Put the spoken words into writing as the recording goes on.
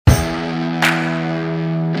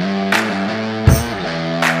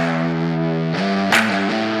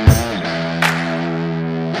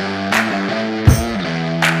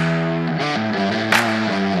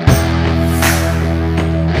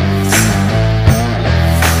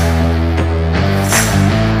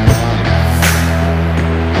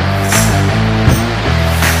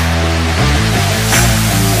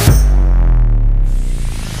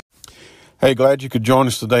Hey, glad you could join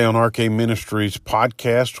us today on RK Ministries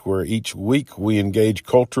podcast, where each week we engage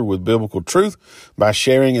culture with biblical truth by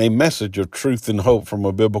sharing a message of truth and hope from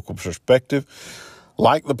a biblical perspective.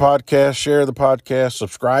 Like the podcast, share the podcast,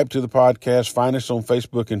 subscribe to the podcast, find us on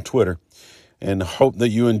Facebook and Twitter, and hope that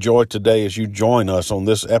you enjoy today as you join us on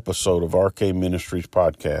this episode of RK Ministries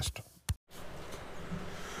podcast.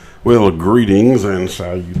 Well, greetings and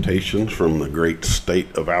salutations from the great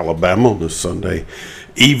state of Alabama this Sunday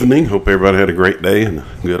evening. Hope everybody had a great day and a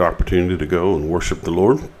good opportunity to go and worship the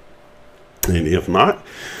Lord. And if not,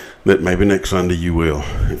 that maybe next Sunday you will.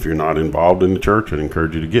 If you're not involved in the church, I'd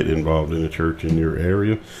encourage you to get involved in the church in your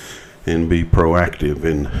area and be proactive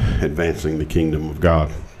in advancing the kingdom of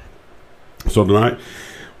God. So tonight,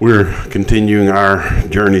 we're continuing our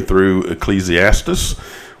journey through Ecclesiastes.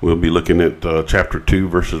 We'll be looking at chapter 2,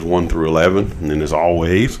 verses 1 through 11. And then as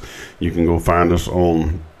always, you can go find us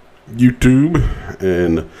on YouTube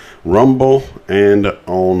and Rumble and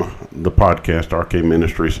on the podcast, RK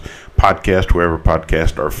Ministries podcast, wherever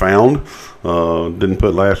podcasts are found. Didn't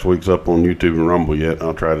put last week's up on YouTube and Rumble yet.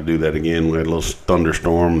 I'll try to do that again. We had a little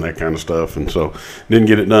thunderstorm and that kind of stuff, and so didn't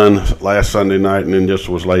get it done last Sunday night, and then just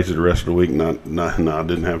was lazy the rest of the week. I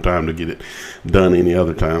didn't have time to get it done any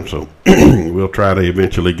other time, so we'll try to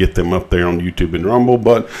eventually get them up there on YouTube and Rumble,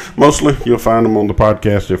 but mostly you'll find them on the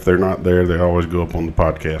podcast. If they're not there, they always go up on the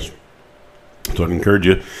podcast. So I'd encourage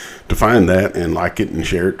you to find that and like it and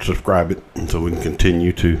share it, subscribe it, and so we can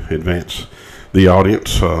continue to advance the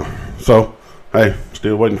audience. So, hey,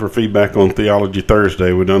 still waiting for feedback on Theology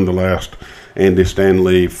Thursday. We've done the last Andy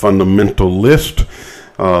Stanley fundamental list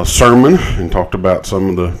sermon and talked about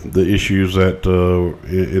some of the issues that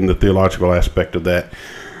in the theological aspect of that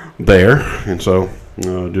there. And so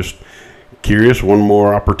just curious, one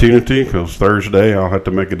more opportunity, because Thursday I'll have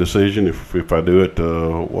to make a decision if I do it,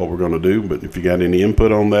 what we're going to do. But if you got any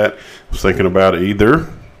input on that, I was thinking about either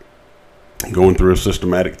going through a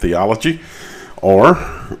systematic theology or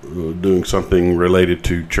doing something related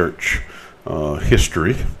to church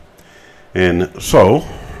history. And so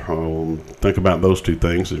think about those two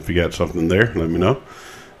things. If you got something there, let me know.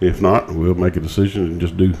 If not, we'll make a decision and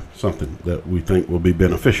just do something that we think will be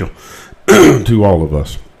beneficial to all of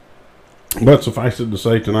us. But suffice it to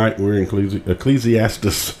say, tonight we're in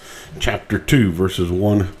Ecclesiastes chapter 2, verses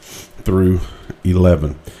 1 through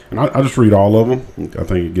 11. And I'll just read all of them. I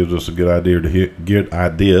think it gives us a good idea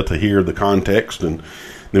to hear the context, and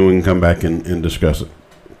then we can come back and discuss it.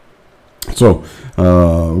 So,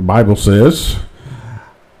 the Bible says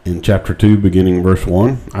in chapter 2, beginning verse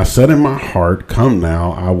 1, I said in my heart, come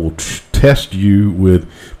now, I will test you with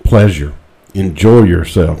pleasure. Enjoy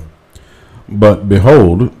yourself. But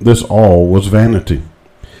behold, this all was vanity.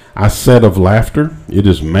 I said of laughter, it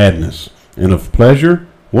is madness, and of pleasure,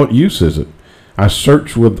 what use is it? I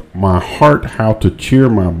searched with my heart how to cheer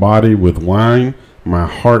my body with wine. My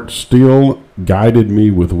heart still guided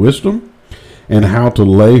me with wisdom, and how to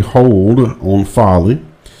lay hold on folly,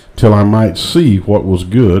 till I might see what was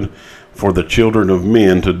good for the children of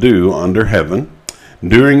men to do under heaven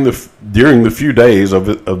during the few days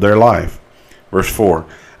of their life. Verse 4.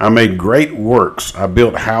 I made great works. I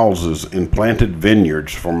built houses and planted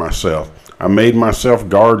vineyards for myself. I made myself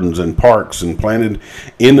gardens and parks and planted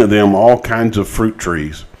into them all kinds of fruit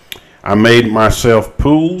trees. I made myself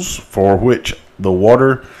pools for which to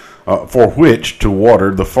water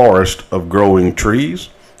the forest of growing trees.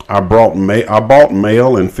 I bought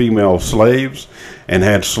male and female slaves and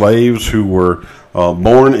had slaves who were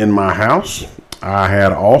born in my house. I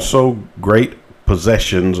had also great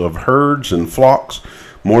possessions of herds and flocks,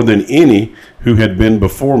 more than any who had been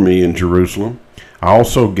before me in Jerusalem. I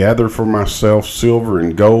also gathered for myself silver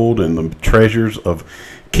and gold and the treasures of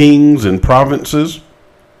kings and provinces.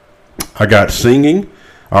 I got singers,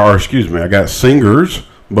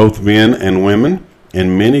 both men and women,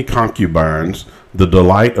 and many concubines, the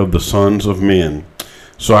delight of the sons of men.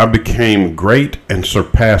 So I became great and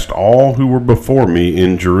surpassed all who were before me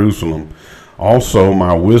in Jerusalem. Also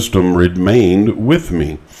my wisdom remained with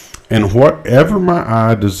me, and whatever my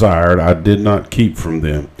eye desired, I did not keep from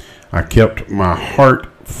them. I kept my heart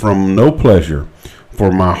from no pleasure, for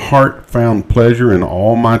my heart found pleasure in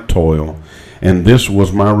all my toil, and this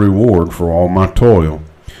was my reward for all my toil.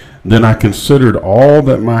 Then I considered all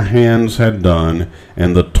that my hands had done,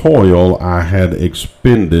 and the toil I had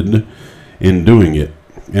expended in doing it.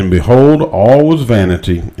 And behold, all was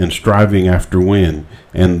vanity and striving after wind,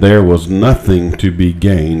 and there was nothing to be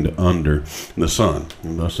gained under the sun.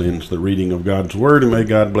 And thus ends the reading of God's word, and may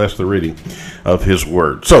God bless the reading of his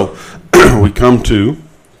word. So we come to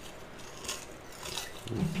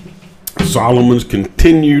Solomon's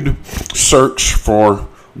continued search for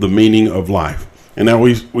the meaning of life. And now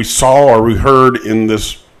we saw or we heard in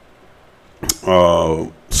this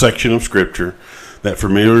section of Scripture that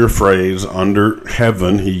familiar phrase, under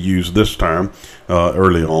heaven, he used this time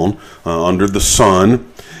early on, under the sun.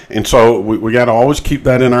 And so we got to always keep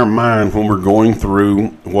that in our mind when we're going through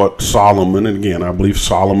what Solomon, and again, I believe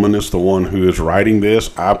Solomon is the one who is writing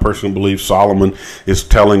this. I personally believe Solomon is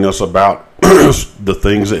telling us about the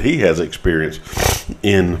things that he has experienced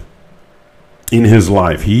in his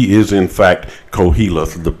life. He is, in fact,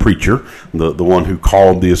 Koheleth, the preacher, the one who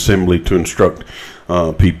called the assembly to instruct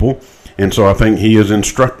people. And so I think he is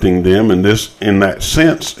instructing them in that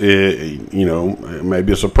sense.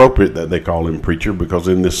 Maybe it's appropriate that they call him preacher, because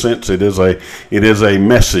in this sense it is a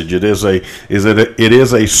message. It is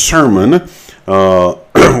a sermon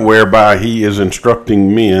whereby he is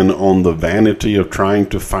instructing men on the vanity of trying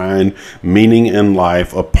to find meaning in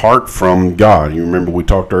life apart from God. You remember we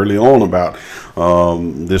talked early on about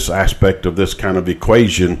this aspect of this kind of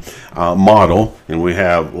equation model, and we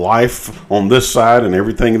have life on this side and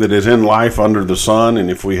everything that is in life under the sun, and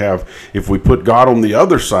if we put God on the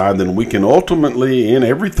other side, then we can ultimately, in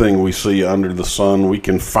everything we see under the sun, we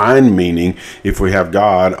can find meaning if we have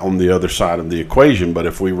God on the other side of the equation. But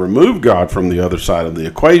if we remove God from the other side of the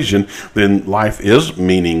equation, then life is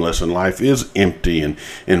meaningless and life is empty and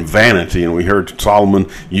vanity. And we heard Solomon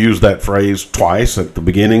use that phrase twice, at the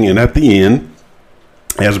beginning and at the end.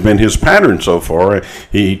 Has been his pattern so far.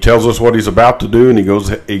 He tells us what he's about to do, and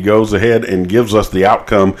he goes ahead and gives us the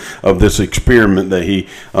outcome of this experiment that he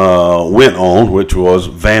went on, which was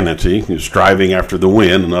vanity, striving after the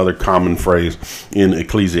wind, another common phrase in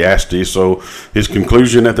Ecclesiastes. So his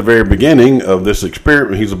conclusion at the very beginning of this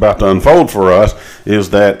experiment he's about to unfold for us is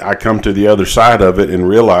that I come to the other side of it and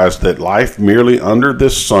realize that life merely under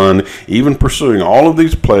this sun, even pursuing all of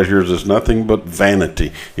these pleasures, is nothing but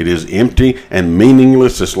vanity. It is empty and meaningless.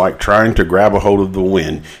 It's like trying to grab a hold of the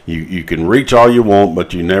wind. You can reach all you want,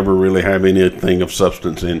 but you never really have anything of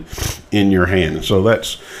substance in your hand. So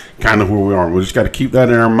that's kind of where we are. We just got to keep that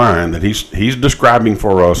in our mind, that he's describing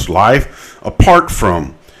for us life apart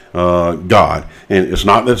from God. And it's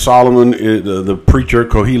not that Solomon, the preacher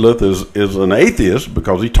Koheleth, is an atheist,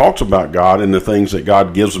 because he talks about God and the things that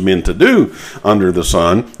God gives men to do under the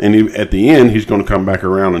sun. And at the end, he's going to come back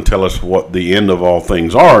around and tell us what the end of all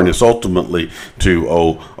things are, and it's ultimately to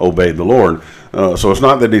obey the Lord. So it's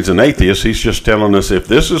not that he's an atheist. He's just telling us, if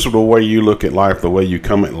this is the way you look at life, the way you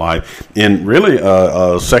come at life, in really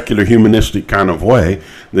a secular humanistic kind of way,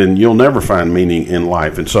 then you'll never find meaning in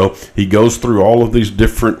life. And so he goes through all of these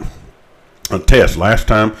different tests. Last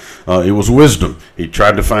time it was wisdom. He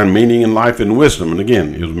tried to find meaning in life in wisdom, and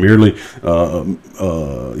again, it was merely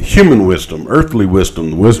human wisdom, earthly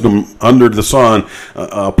wisdom under the sun,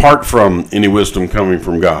 apart from any wisdom coming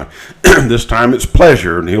from God. This time it's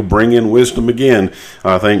pleasure, and he'll bring in wisdom again,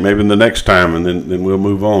 I think maybe the next time, and then we'll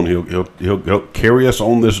move on. He'll carry us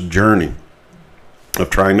on this journey of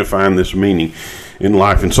trying to find this meaning in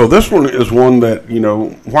life. And so this one is one that,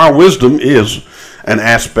 while wisdom is an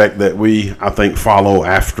aspect that we, I think, follow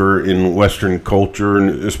after in Western culture,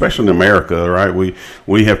 and especially in America, right?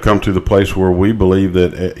 We have come to the place where we believe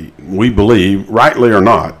that, rightly or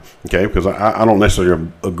not, okay, because I don't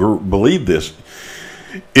necessarily believe this,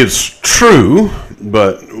 it's true,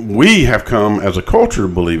 but we have come as a culture to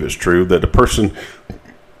believe it's true, that a person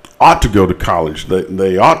ought to go to college,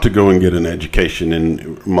 they ought to go and get an education,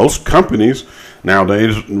 and most companies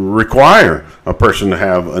nowadays require a person to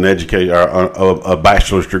have an education, a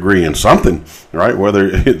bachelor's degree in something, right? Whether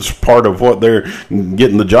it's part of what they're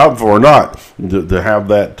getting the job for or not, to have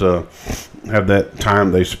that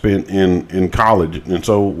time they spent in college. And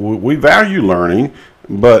so we value learning,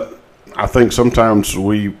 but I think sometimes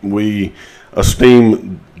we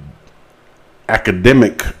esteem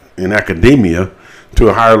academia to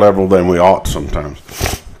a higher level than we ought sometimes.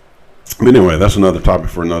 But anyway, that's another topic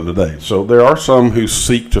for another day. So there are some who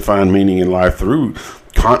seek to find meaning in life through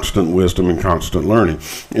constant wisdom and constant learning.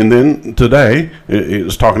 And then today,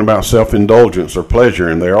 it's talking about self-indulgence or pleasure.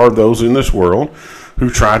 And there are those in this world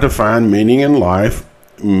who try to find meaning in life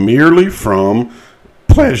merely from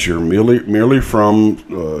pleasure, merely from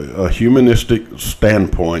a humanistic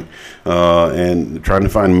standpoint, and trying to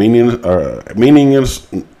find meaning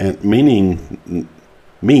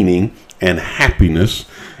and happiness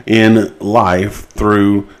in life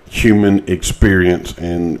through human experience,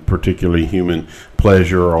 and particularly human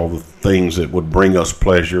pleasure, all the things that would bring us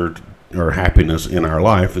pleasure or happiness in our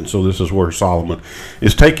life. And so this is where Solomon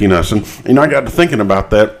is taking us. And I got to thinking about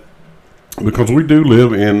that, because we do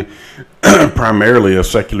live in primarily a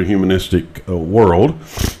secular humanistic world.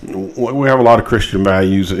 We have a lot of Christian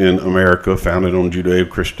values in America, founded on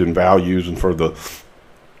Judeo-Christian values, and for the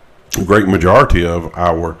great majority of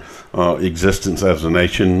our existence as a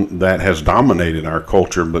nation, that has dominated our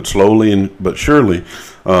culture. But slowly but surely,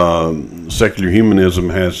 secular humanism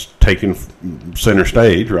has taken center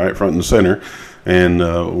stage, right, front and center, and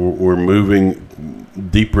we're moving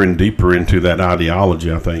deeper and deeper into that ideology,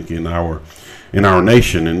 I think, in our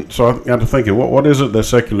nation. And so I got to thinking, what is it that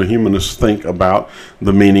secular humanists think about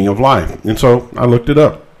the meaning of life? And so I looked it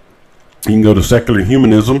up. You can go to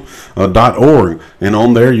secularhumanism.org, and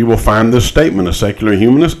on there you will find this statement of secular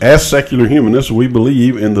humanists. As secular humanists, we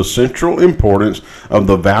believe in the central importance of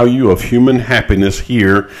the value of human happiness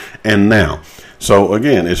here and now. So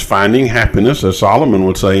again, is finding happiness, as Solomon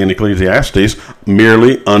would say in Ecclesiastes,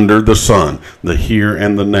 merely under the sun, the here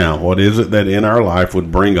and the now. What is it that in our life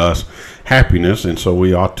would bring us happiness? And so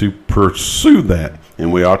we ought to pursue that,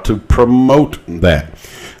 and we ought to promote that.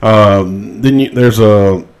 There's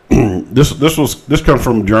a this comes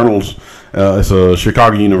from journals. It's a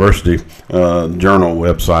Chicago University journal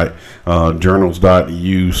website,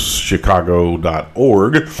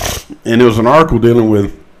 journals.uchicago.org, and it was an article dealing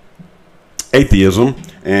with atheism,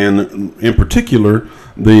 and in particular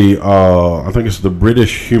the I think it's the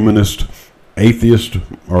British Humanist Atheist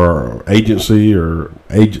or Agency or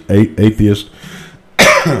Atheist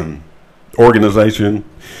organization.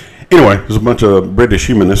 Anyway, there's a bunch of British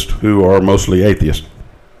humanists who are mostly atheists.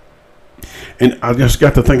 And I just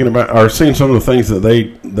got to thinking about, or seeing some of the things that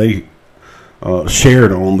they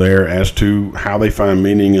shared on there as to how they find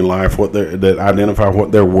meaning in life, that identify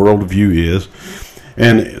what their worldview is.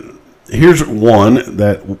 And here's one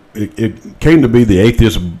that it came to be the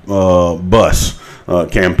atheist bus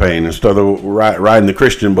campaign. Instead of riding the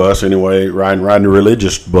Christian bus, anyway, riding the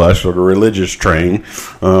religious bus or the religious train,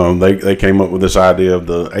 they came up with this idea of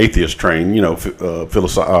the atheist train. You know,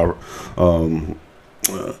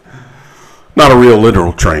 not a real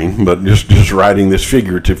literal train, but just riding this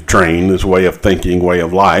figurative train, this way of thinking, way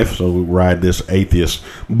of life. So we ride this atheist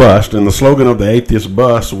bus. And the slogan of the atheist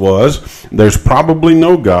bus was, "There's probably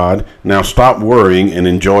no God. Now stop worrying and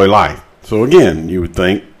enjoy life." So again, you would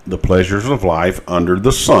think the pleasures of life under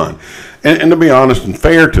the sun. And to be honest and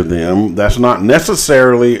fair to them, that's not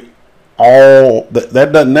necessarily all,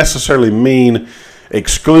 that doesn't necessarily mean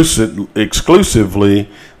exclusively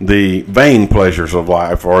the vain pleasures of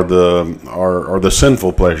life, or the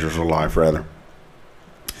sinful pleasures of life, rather.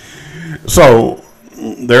 So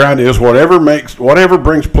their idea is whatever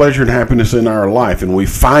brings pleasure and happiness in our life, and we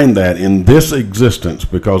find that in this existence,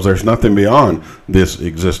 because there's nothing beyond this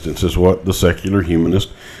existence, is what the secular humanist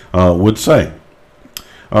would say.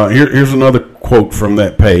 Here's another quote from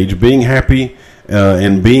that page: "Being happy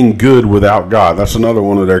and being good without God," that's another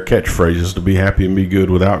one of their catchphrases, to be happy and be good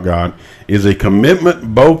without God, "is a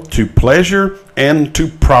commitment both to pleasure and to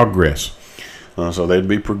progress." So they'd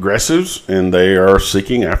be progressives, and they are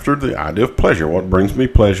seeking after the idea of pleasure. What brings me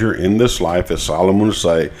pleasure in this life, as Solomon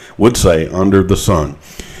would say, under the sun.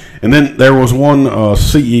 And then there was one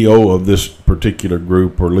CEO of this particular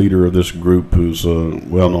group, or leader of this group, who's a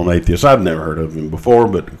well-known atheist. I'd never heard of him before,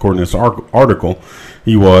 but according to this article,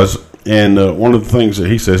 he was. And one of the things that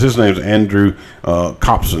he says, his name is Andrew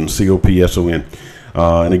Copson, C-O-P-S-O-N.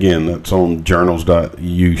 And again, that's on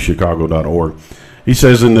journals.uchicago.org. He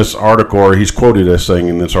says in this article, or he's quoted as saying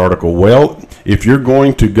in this article, "Well, if you're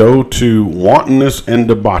going to go to wantonness and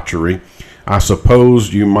debauchery, I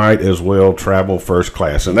suppose you might as well travel first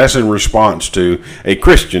class." And that's in response to a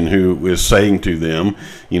Christian who is saying to them,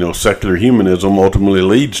 you know, secular humanism ultimately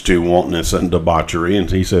leads to wantonness and debauchery. And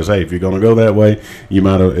he says, hey, if you're going to go that way, you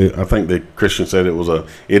might have, I think the Christian said it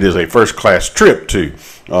is a first class trip to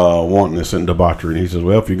wantonness and debauchery. And he says,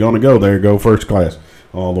 well, if you're going to go there, go first class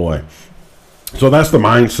all the way. So that's the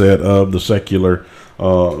mindset of the secular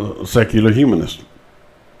humanist.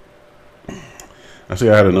 I see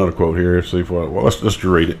I had another quote here. Let's see if let's just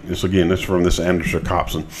read it. This is from this Andrew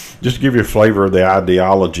Copson. Just to give you a flavor of the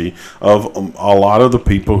ideology of a lot of the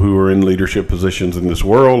people who are in leadership positions in this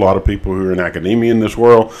world, a lot of people who are in academia in this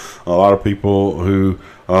world, a lot of people who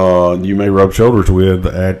you may rub shoulders with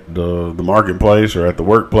at the marketplace or at the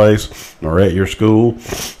workplace or at your school,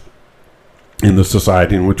 in the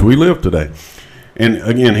society in which we live today. And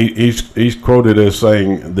again, he's quoted as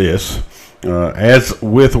saying this: as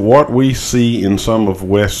with what we see in some of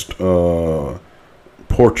West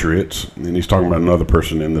portraits, and he's talking about another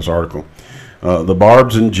person in this article, the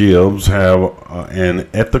barbs and jibs have an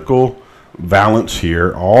ethical valence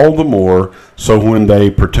here, all the more so when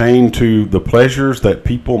they pertain to the pleasures that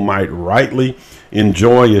people might rightly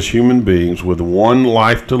enjoy as human beings with one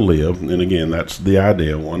life to live. And again, that's the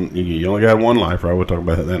idea. You only got one life, right? We'll talk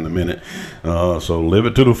about that in a minute. So live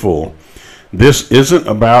it to the full. This isn't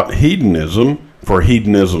about hedonism for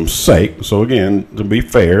hedonism's sake. So again, to be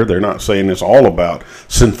fair, they're not saying it's all about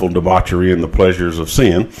sinful debauchery and the pleasures of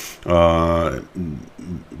sin.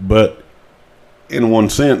 But in one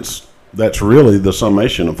sense, that's really the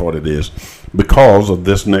summation of what it is because of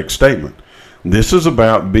this next statement. This is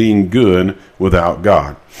about being good without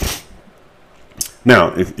God.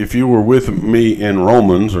 Now, if you were with me in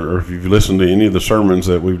Romans, or if you've listened to any of the sermons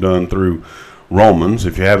that we've done through Romans,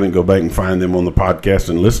 if you haven't, go back and find them on the podcast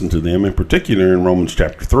and listen to them, in particular in Romans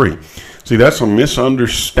chapter 3. See, that's a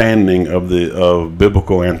misunderstanding of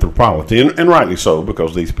biblical anthropology, and rightly so,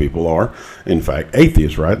 because these people are, in fact,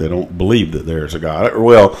 atheists, right? They don't believe that there's a God. Or,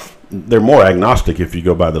 well, they're more agnostic if you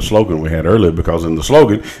go by the slogan we had earlier, because in the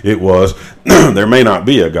slogan it was, there may not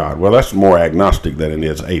be a God. Well, that's more agnostic than it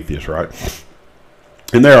is atheist, right?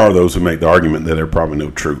 And there are those who make the argument that there are probably no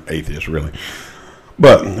true atheists, really.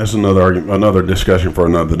 But that's another argument, another discussion for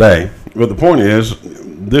another day. But the point is,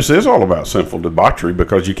 this is all about sinful debauchery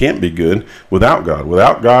because you can't be good without God.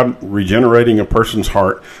 Without God regenerating a person's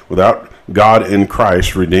heart, without God in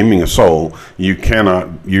Christ redeeming a soul,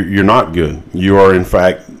 you're not good. You are, in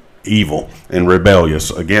fact, evil and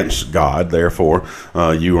rebellious against God. Therefore,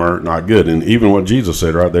 you are not good. And even what Jesus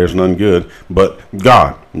said, right, there's none good but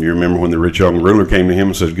God. You remember when the rich young ruler came to him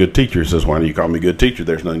and says, good teacher. He says, why do you call me good teacher?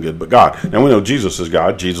 There's none good but God. Now, we know Jesus is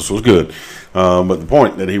God. Jesus was good. But the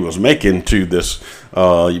point that he was making to this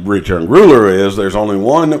rich young ruler is there's only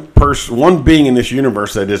one being in this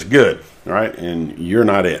universe that is good, right? And you're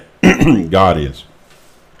not it. God is.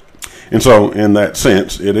 And so, in that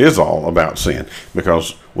sense, it is all about sin,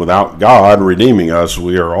 because without God redeeming us,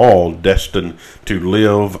 we are all destined to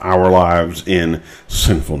live our lives in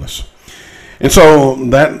sinfulness. And so,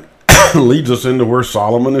 that leads us into where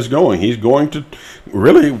Solomon is going. He's going to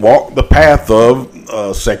really walk the path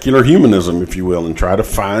of secular humanism, if you will, and try to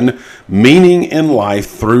find meaning in life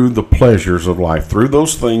through the pleasures of life, through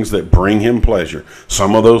those things that bring him pleasure.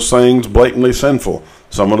 Some of those things blatantly sinful.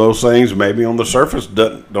 Some of those things maybe on the surface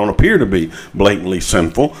don't appear to be blatantly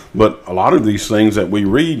sinful, but a lot of these things that we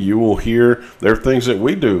read, you will hear they're things that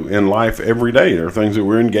we do in life every day. They're things that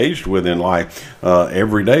we're engaged with in life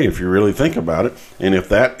every day, if you really think about it. And if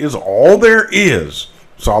that is all there is,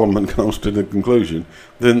 Solomon comes to the conclusion,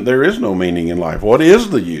 then there is no meaning in life. What is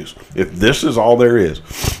the use if this is all there is?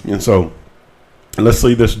 And so let's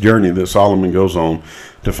see this journey that Solomon goes on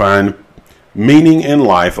to find meaning in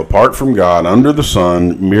life apart from God, under the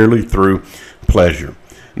sun, merely through pleasure.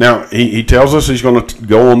 Now, he tells us he's going to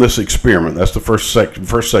go on this experiment. That's the first section,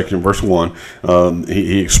 verse 1.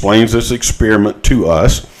 He explains this experiment to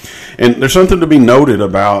us. And there's something to be noted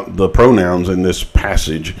about the pronouns in this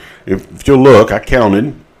passage. If you'll look, I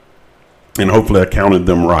counted, and hopefully I counted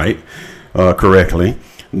them right, correctly.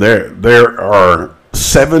 There are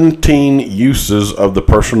 17 uses of the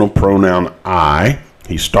personal pronoun I.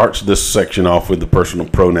 He starts this section off with the personal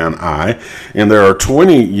pronoun I, and there are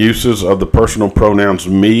 20 uses of the personal pronouns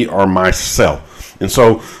me or myself. And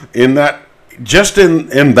so in that, just in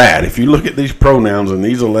that, if you look at these pronouns in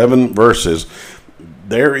these 11 verses,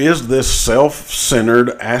 there is this self-centered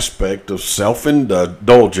aspect of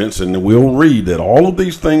self-indulgence, and we'll read that all of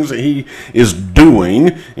these things that he is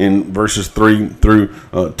doing in verses 3 through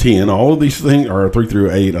 10, all of these things, or 3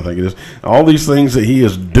 through 8, I think it is, all these things that he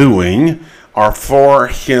is doing are for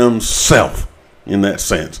himself in that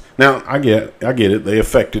sense. Now, I get it. They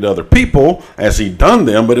affected other people as he done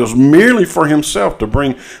them, but it was merely for himself, to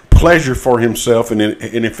bring pleasure for himself. And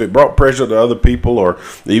if it brought pleasure to other people, or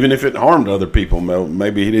even if it harmed other people,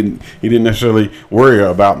 maybe he didn't necessarily worry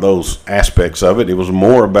about those aspects of it. It was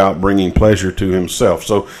more about bringing pleasure to himself.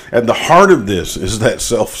 So at the heart of this is that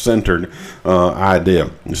self-centered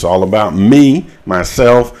idea. It's all about me,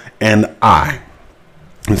 myself, and I.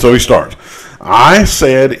 And so he starts. I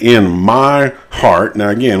said in my heart. Now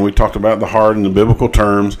again, we talked about the heart in the biblical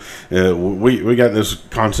terms. We got this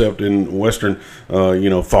concept in Western,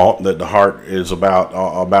 thought that the heart is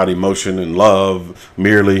about emotion and love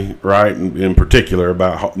merely, right? In particular,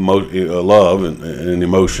 about love and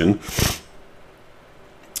emotion.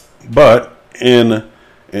 But and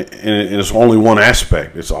it's only one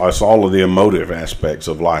aspect. It's all of the emotive aspects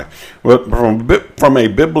of life. But from a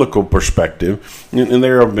biblical perspective, and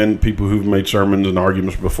there have been people who've made sermons and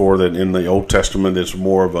arguments before that in the Old Testament it's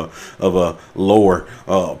more of a lower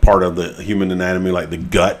part of the human anatomy, like the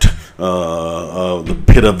gut, the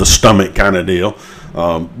pit of the stomach kind of deal.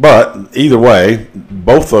 But either way,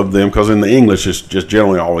 both of them, because in the English it's just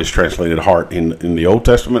generally always translated heart in the Old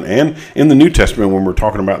Testament and in the New Testament when we're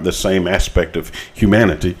talking about the same aspect of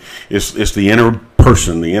humanity. It's the inner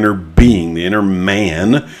person, the inner being, the inner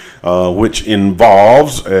man, which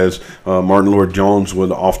involves, as Martin Lloyd-Jones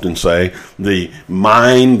would often say, the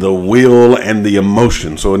mind, the will, and the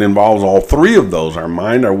emotion. So it involves all three of those: our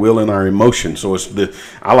mind, our will, and our emotion. So it's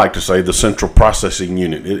I like to say, the central processing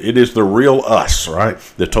unit. It is the real us, right?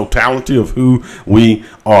 The totality of who we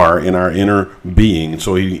are in our inner being.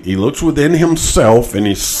 So he looks within himself and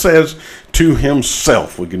he says to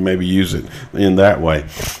himself, we can maybe use it in that way,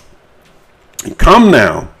 "Come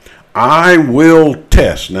now, I will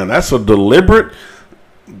test." Now that's a deliberate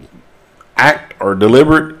act or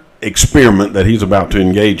deliberate experiment that he's about to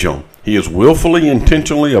engage on. He is willfully,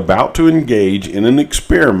 intentionally about to engage in an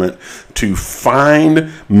experiment to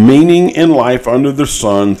find meaning in life under the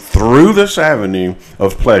sun through this avenue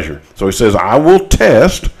of pleasure. So he says, "I will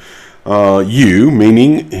test you,"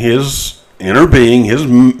 meaning his inner being,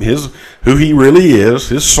 his who he really is,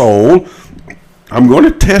 his soul. "I'm going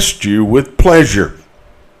to test you with pleasure."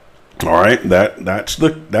 All right, that's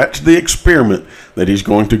the experiment that he's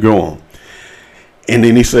going to go on. And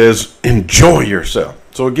then he says, "Enjoy yourself."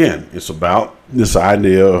 So again, it's about this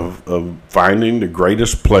idea of finding the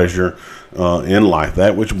greatest pleasure in life.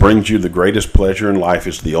 That which brings you the greatest pleasure in life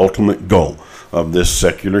is the ultimate goal of this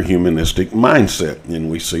secular humanistic mindset. And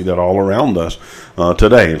we see that all around us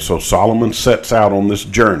today. And so Solomon sets out on this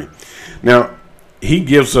journey. Now, he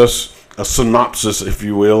gives us a synopsis, if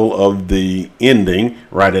you will, of the ending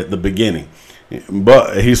right at the beginning.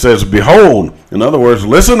 But he says, "Behold," in other words,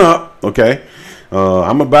 listen up, okay?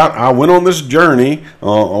 I went on this journey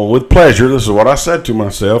with pleasure. This is what I said to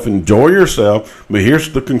myself: enjoy yourself. But here's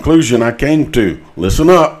the conclusion I came to. Listen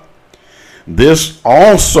up. "This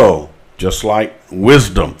also," just like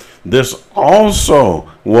wisdom, "this also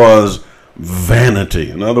was vanity."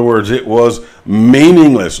 In other words, it was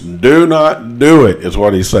meaningless. Do not do it, is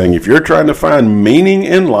what he's saying. If you're trying to find meaning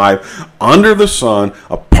in life under the sun,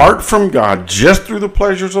 apart from God, just through the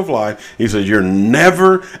pleasures of life, he says you're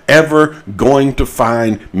never, ever going to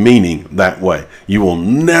find meaning that way. You will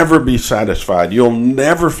never be satisfied. You'll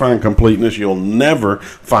never find completeness. You'll never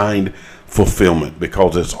find fulfillment,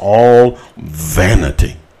 because it's all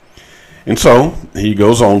vanity. And so he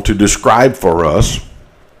goes on to describe for us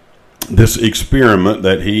this experiment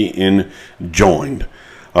that he enjoined.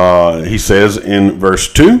 He says in verse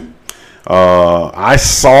 2, I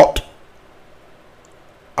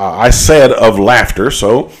said of laughter.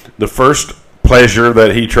 So the first pleasure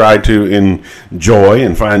that he tried to enjoy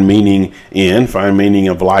and find meaning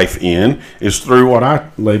of life in, is through what I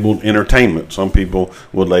labeled entertainment. Some people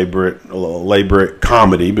would labor it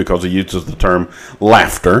comedy, because he uses the term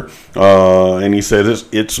laughter. And he says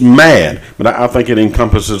it's mad, but I think it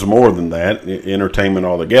encompasses more than that, entertainment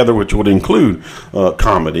altogether, which would include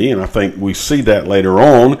comedy. And I think we see that later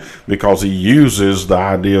on, because he uses the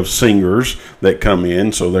idea of singers that come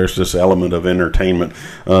in. So there's this element of entertainment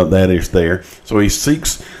that is there. So he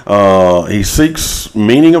seeks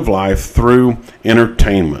meaning of life through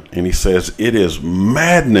entertainment, and he says it is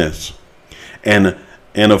madness, and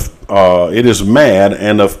it is mad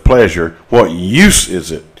and of pleasure. What use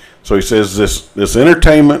is it? So he says this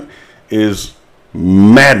entertainment is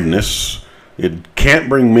madness. It can't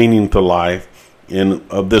bring meaning to life. And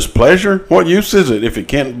of this pleasure, what use is it? If it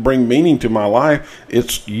can't bring meaning to my life,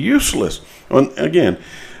 it's useless. And again,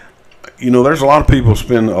 there's a lot of people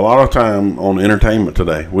spend a lot of time on entertainment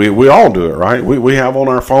today. We all do it, right? We have on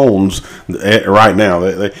our phones right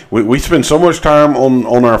now. We spend so much time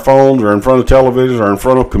on our phones or in front of televisions or in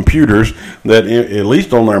front of computers that at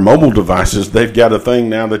least on our mobile devices, they've got a thing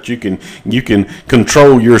now that you can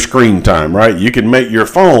control your screen time, right? You can make your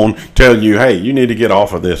phone tell you, hey, you need to get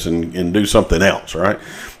off of this and do something else, right?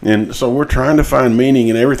 And so we're trying to find meaning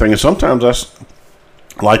in everything. And sometimes that's,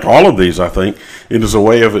 like all of these, I think it is a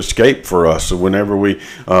way of escape for us. So whenever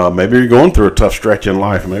maybe you're going through a tough stretch in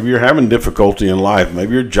life, maybe you're having difficulty in life,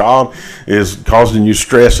 maybe your job is causing you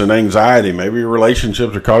stress and anxiety, maybe your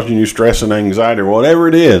relationships are causing you stress and anxiety, or whatever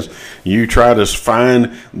it is, you try to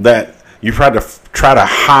find that, you try to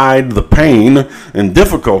hide the pain and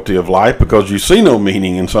difficulty of life because you see no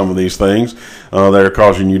meaning in some of these things that are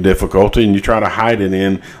causing you difficulty, and you try to hide it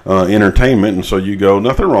in entertainment. And so you go,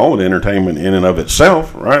 nothing wrong with entertainment in and of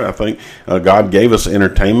itself, right? I think God gave us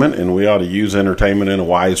entertainment, and we ought to use entertainment in a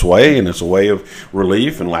wise way, and it's a way of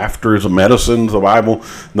relief, and laughter is a medicine,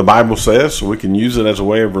 the Bible says, so we can use it as a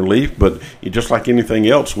way of relief. But just like anything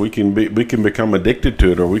else, we can become addicted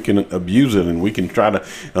to it, or we can abuse it, and we can try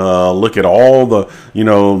to look at all the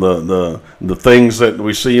the things that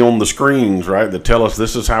we see on the screens, right, that tell us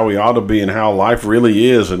this is how we ought to be and how life really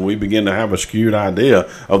is, and we begin to have a skewed idea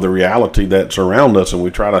of the reality that's around us, and we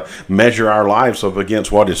try to measure our lives up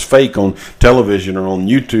against what is fake on television or on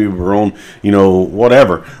YouTube or on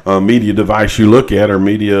whatever media device you look at, or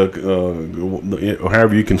media,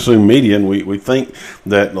 however you consume media, and we think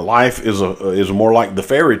that life is more like the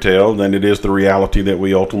fairy tale than it is the reality that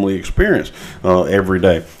we ultimately experience every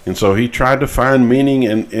day. And so he tried to find meaning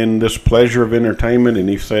in this pleasure of entertainment, and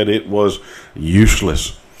he said it was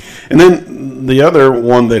useless. And then the other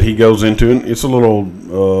one that he goes into, and it's a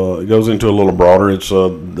little, it goes into a little broader. It's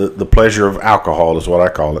the pleasure of alcohol is what I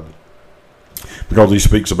call it, because he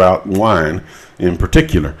speaks about wine in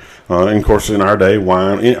particular. And of course, in our day,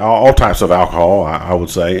 wine, all types of alcohol, I would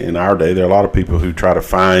say, in our day, there are a lot of people who try to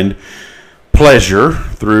find pleasure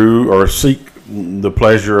through or seek the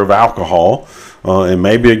pleasure of alcohol. And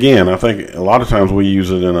maybe, again, I think a lot of times we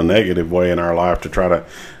use it in a negative way in our life to try to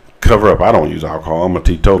cover up. I don't use alcohol. I'm a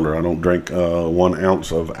teetotaler. I don't drink 1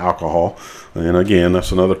 ounce of alcohol. And again,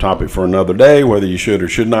 that's another topic for another day, whether you should or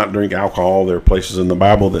should not drink alcohol. There are places in the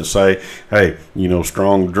Bible that say, hey,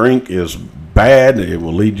 strong drink is bad. It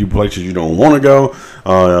will lead you places you don't want to go.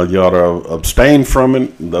 You ought to abstain from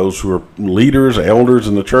it. Those who are leaders, elders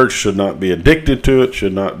in the church should not be addicted to it,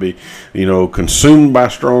 should not be, consumed by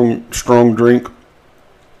strong drink.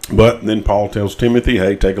 But then Paul tells Timothy,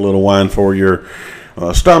 hey, take a little wine for your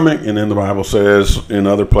stomach. And then the Bible says in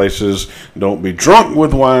other places, don't be drunk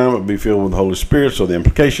with wine, but be filled with the Holy Spirit. So the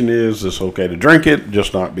implication is it's okay to drink it,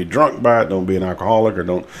 just not be drunk by it. Don't be an alcoholic, or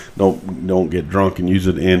don't get drunk and use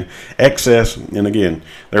it in excess. And again,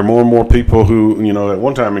 there are more and more people who, at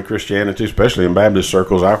one time in Christianity, especially in Baptist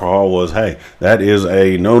circles, alcohol was, hey, that is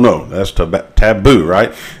a no. That's taboo,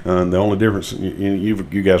 right? The only difference,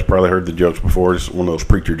 you guys probably heard the jokes before. It's one of those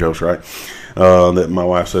preacher jokes, right? That my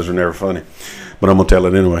wife says are never funny, but I'm going to tell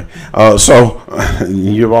it anyway. So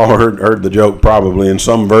you've all heard the joke probably in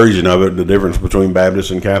some version of it, the difference between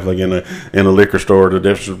Baptist and Catholic in a liquor store, the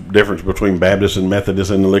difference between Baptist and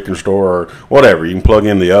Methodist in the liquor store, or whatever. You can plug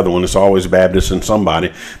in the other one. It's always Baptist and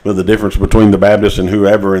somebody. But the difference between the Baptist and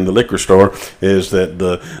whoever in the liquor store is that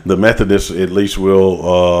the Methodists at least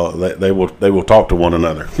will they will talk to one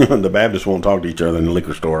another. The Baptists won't talk to each other in the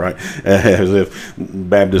liquor store, right? As if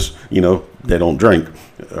Baptists, they don't drink,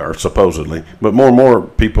 or supposedly. But more and more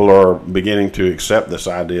people are beginning to accept this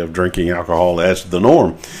idea of drinking alcohol as the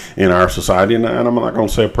norm in our society. And I'm not going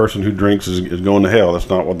to say a person who drinks is going to hell. That's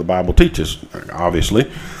not what the Bible teaches,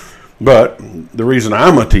 obviously. But the reason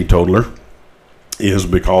I'm a teetotaler is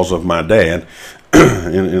because of my dad.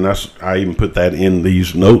 And I even put that in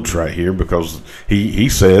these notes right here, because he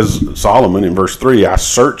says, Solomon in verse 3, I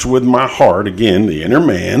search with my heart, again, the inner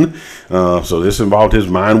man. So this involved his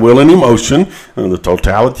mind, will, and emotion, the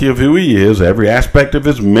totality of who he is, every aspect of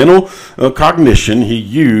his mental cognition he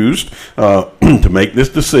used to make this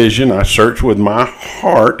decision. I search with my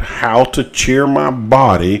heart how to cheer my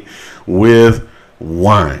body with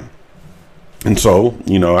wine. And so,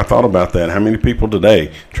 I thought about that. How many people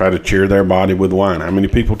today try to cheer their body with wine? How many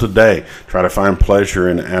people today try to find pleasure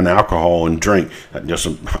in alcohol and drink? Just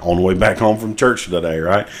on the way back home from church today,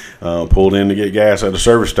 right? Pulled in to get gas at the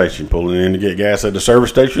service station.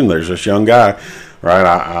 There's this young guy, right?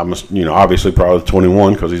 I'm obviously probably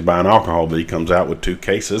 21 because he's buying alcohol, but he comes out with 2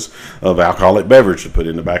 cases of alcoholic beverage to put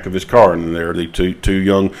in the back of his car. And there are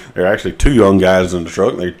there are actually 2 young guys in the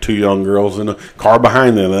truck, and there are 2 young girls in the car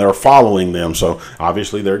behind them that are following them. So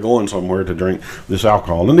obviously they're going somewhere to drink this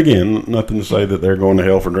alcohol. And again, nothing to say that they're going to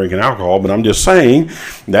hell for drinking alcohol, but I'm just saying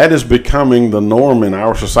that is becoming the norm in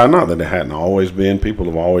our society. Not that it hadn't always been. People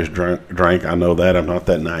have always drank. I know that. I'm not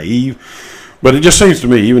that naive. But it just seems to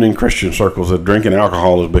me, even in Christian circles, that drinking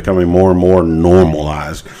alcohol is becoming more and more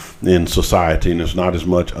normalized in society, and it's not as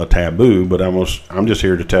much a taboo. But I'm just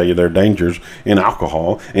here to tell you there are dangers in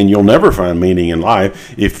alcohol, and you'll never find meaning in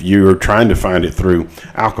life if you're trying to find it through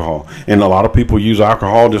alcohol. And a lot of people use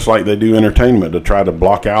alcohol just like they do entertainment, to try to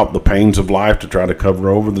block out the pains of life, to try to cover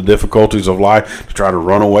over the difficulties of life, to try to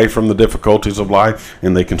run away from the difficulties of life,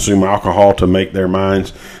 and they consume alcohol to make their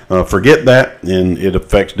minds forget that, and it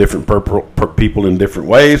affects different people in different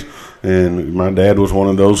ways. And my dad was one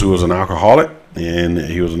of those who was an alcoholic, and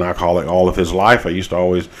he was an alcoholic all of his life. I used to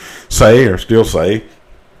always say, or still say,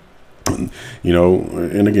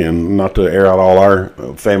 and again, not to air out all our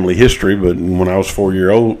family history, but when I was 4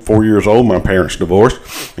 years old, my parents divorced,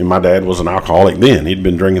 and my dad was an alcoholic then. He'd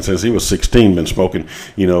been drinking since he was 16, been smoking,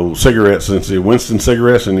 cigarettes since Winston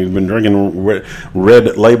cigarettes, and he'd been drinking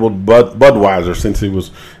red labeled Budweiser since he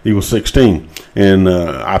was 16. And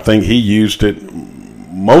I think he used it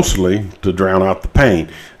mostly to drown out the pain,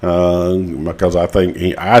 because I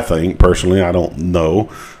think personally, I don't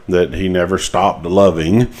know, that he never stopped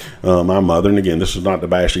loving my mother. And again, this is not to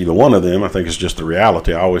bash either one of them. I think it's just the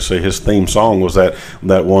reality. I always say his theme song was that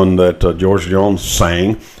one that George Jones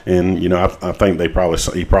sang, and I think he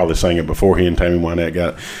probably sang it before he and Tammy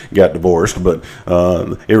Wynette got divorced. But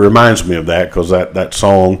it reminds me of that, because that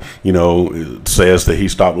song says that he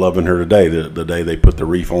stopped loving her today, the day they put the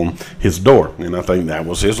wreath on his door. And I think that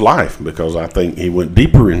was his life, because I think he went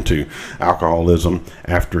deeper into alcoholism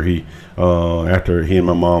after he and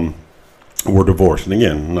my mom were divorced. And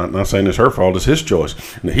again, not saying it's her fault, it's his choice.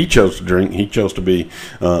 He chose to drink, he chose to be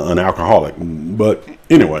an alcoholic. But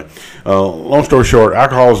anyway, long story short,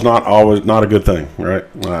 alcohol is not a good thing, right?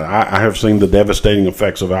 I have seen the devastating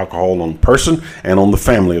effects of alcohol on the person and on the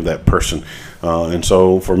family of that person. And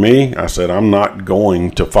so for me, I said, I'm not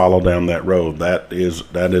going to follow down that road. That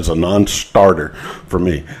is a non-starter for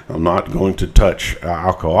me. I'm not going to touch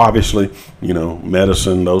alcohol. Obviously,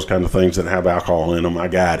 medicine, those kind of things that have alcohol in them, I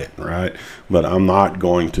got it, right? But I'm not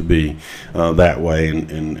going to be that way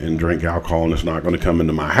and drink alcohol, and it's not going to come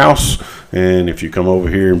into my house. And if you come over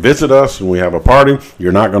here and visit us and we have a party,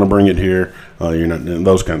 you're not going to bring it here. You're not, and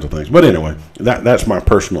those kinds of things. But anyway, that's my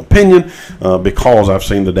personal opinion, because I've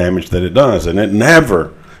seen the damage that it does, and it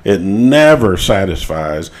never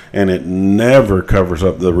satisfies, and it never covers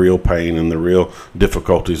up the real pain and the real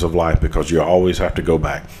difficulties of life, because you always have to go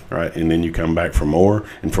back, right? And then you come back for more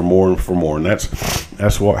and for more and for more, and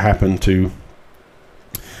that's what happened to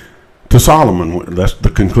Solomon. That's the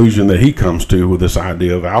conclusion that he comes to with this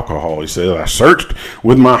idea of alcohol. He says, I searched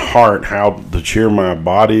with my heart how to cheer my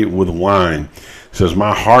body with wine. He says,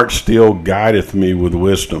 my heart still guideth me with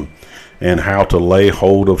wisdom, and how to lay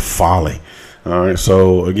hold of folly. All right,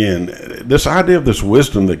 so again, this idea of this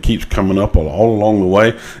wisdom that keeps coming up all along the way,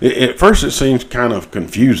 at first it seems kind of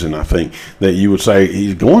confusing. I think that you would say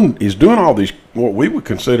he's doing all these, what we would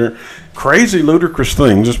consider crazy, ludicrous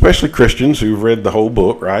things, especially Christians who've read the whole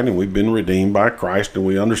book, right? And we've been redeemed by Christ, and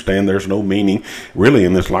we understand there's no meaning really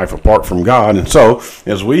in this life apart from God. And so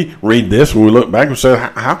as we read this and we look back and say,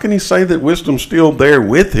 how can he say that wisdom's still there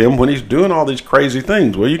with him when he's doing all these crazy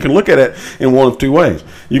things? Well, you can look at it in one of two ways.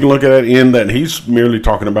 You can look at it in that he's merely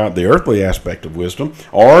talking about the earthly aspect of wisdom,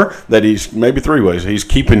 or that he's, maybe three ways. He's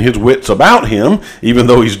keeping his wits about him, even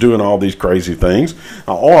though he's doing all these crazy things,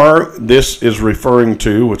 or this is referring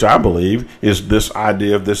to, which I believe is this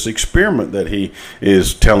idea of this experiment that he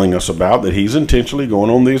is telling us about, that he's intentionally going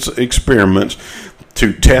on these experiments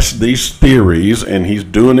to test these theories, and he's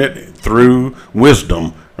doing it through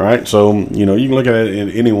wisdom, right? So, you can look at it in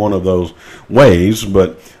any one of those ways,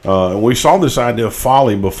 but we saw this idea of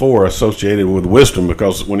folly before associated with wisdom,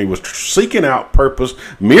 because when he was seeking out purpose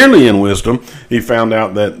merely in wisdom, he found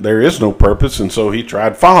out that there is no purpose, and so he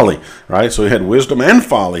tried folly, right? So he had wisdom and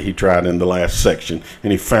folly he tried in the last section,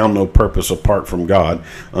 and he found no purpose apart from God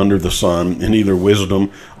under the sun in either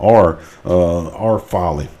wisdom or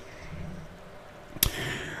folly.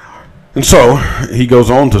 And so he goes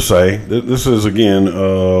on to say, this is again,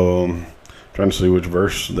 trying to see which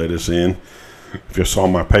verse that is in. If you saw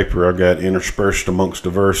my paper, I got interspersed amongst the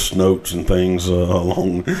verse notes and things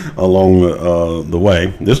along the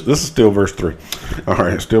way. This is still verse 3. All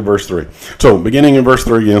right, still verse 3. So beginning in verse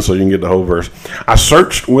 3 again, so you can get the whole verse. I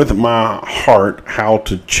searched with my heart how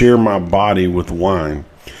to cheer my body with wine.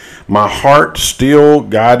 My heart still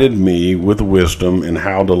guided me with wisdom, and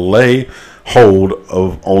how to lay hold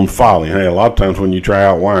on folly. Hey, a lot of times when you try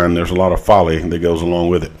out wine, there's a lot of folly that goes along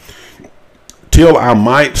with it. Till I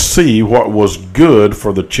might see what was good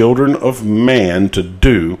for the children of man to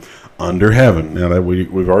do under heaven. Now, that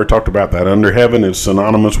we've already talked about that. Under heaven is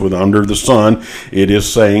synonymous with under the sun. It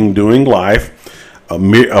is saying doing life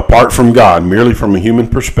apart from God, merely from a human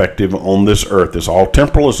perspective on this earth. It's all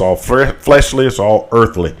temporal, it's all fleshly, it's all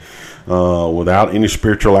earthly, without any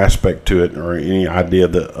spiritual aspect to it or any idea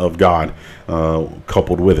of God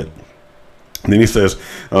coupled with it. And then he says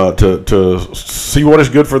to see what is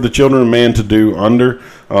good for the children of man to do under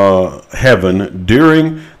heaven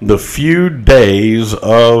during the few days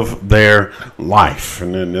of their life.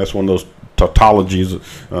 And then that's one of those tautologies,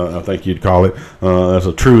 I think you'd call it, as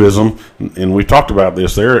a truism. And we talked about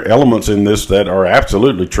this. There are elements in this that are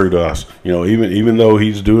absolutely true to us. Even though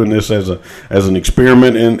he's doing this as an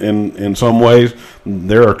experiment in some ways,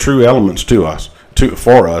 there are true elements to us.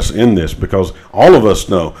 For us in this, because all of us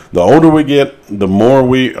know the older we get, the more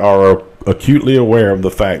we are acutely aware of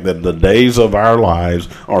the fact that the days of our lives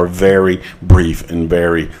are very brief and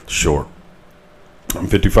very short. I'm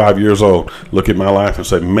 55 years old. Look at my life and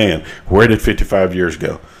say, man, where did 55 years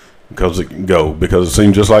go? because it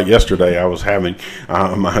seems just like yesterday I was having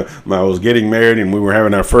I was getting married, and we were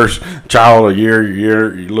having our first child a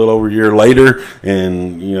little over a year later,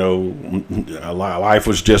 and life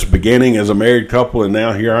was just beginning as a married couple, and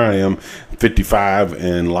now here I am, 55,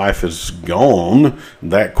 and life is gone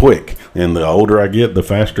that quick. And the older I get, the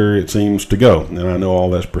faster it seems to go. And I know all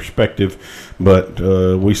that's perspective, but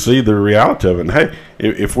we see the reality of it. And hey,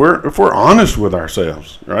 if we're honest with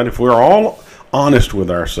ourselves, right? If we're all honest with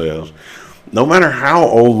ourselves, no matter how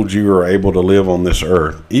old you are able to live on this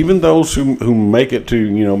earth, even those who make it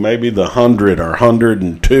to, maybe the 100 or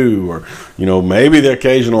 102, or, maybe the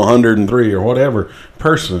occasional 103 or whatever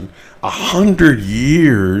person, 100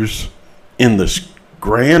 years in the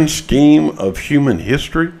grand scheme of human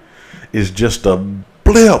history is just a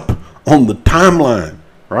blip on the timeline,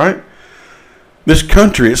 right? This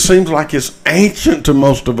country, it seems like it's ancient to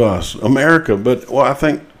most of us, America, but I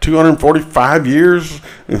think 245 years,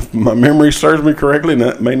 if my memory serves me correctly, and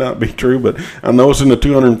that may not be true, but I know it's in the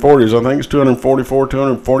 240s. I think it's 244,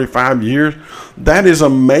 245 years. That is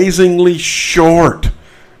amazingly short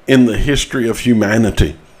in the history of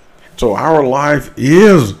humanity. So our life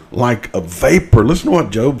is like a vapor. Listen to what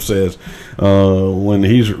Job says when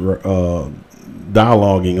he's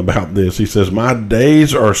dialoguing about this. He says, "My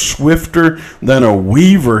days are swifter than a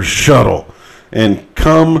weaver's shuttle, and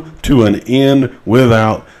come to an end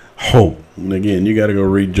without hope." And again, you got to go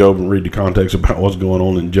read Job and read the context about what's going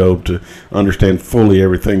on in Job to understand fully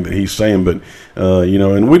everything that he's saying. But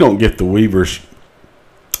and we don't get the weaver's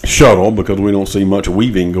shuttle because we don't see much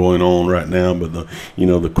weaving going on right now, but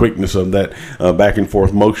the quickness of that back and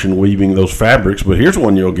forth motion weaving those fabrics. But here's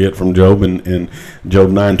one you'll get from Job in Job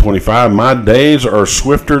 9:25. "My days are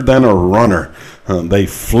swifter than a runner. They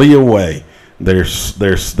flee away. They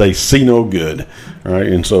see no good." All right,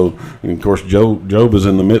 and so, of course, Job is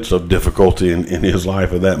in the midst of difficulty in his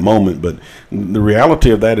life at that moment, but the reality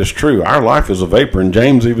of that is true. Our life is a vapor, and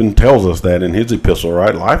James even tells us that in his epistle,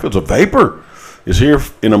 right? Life is a vapor. It's here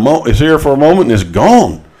it's here for a moment, and it's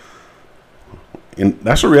gone. And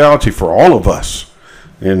that's a reality for all of us.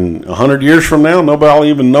 And 100 years from now, nobody will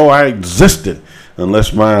even know I existed,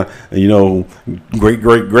 unless my great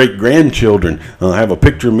grandchildren have a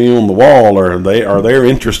picture of me on the wall, or they're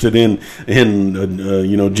interested in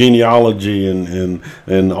genealogy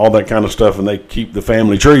and all that kind of stuff, and they keep the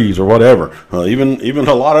family trees or whatever. Even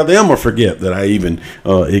a lot of them will forget that I even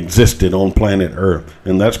existed on planet Earth,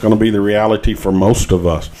 and that's going to be the reality for most of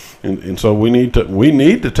us. And so we need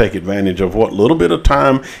to take advantage of what little bit of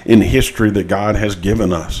time in history that God has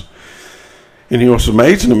given us. And what's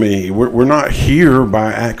amazing to me, we're not here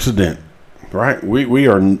by accident, right? We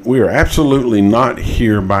are absolutely not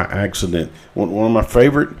here by accident. One of my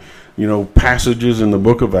favorite, passages in the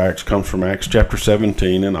book of Acts comes from Acts chapter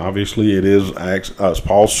 17, and obviously it is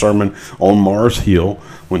Paul's sermon on Mars Hill,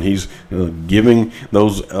 when he's telling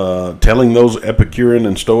those Epicurean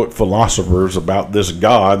and Stoic philosophers about this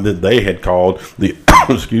God that they had called the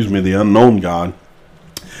the unknown God.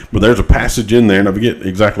 But there's a passage in there, and I forget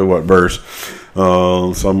exactly what verse,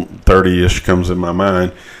 some 30-ish comes in my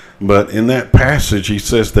mind. But in that passage, he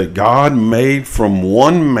says that God made from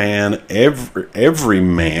one man every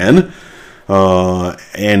man,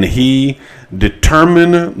 and he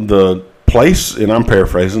determined the place, and I'm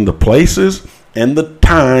paraphrasing, the places and the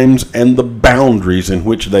times and the boundaries in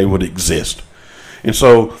which they would exist. And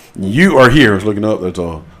so you are here. I was looking up, there's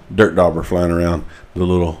a dirt dauber flying around the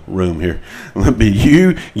little room here. But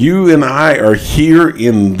you and I are here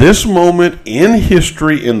in this moment in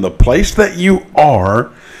history, in the place that you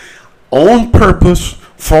are, on purpose,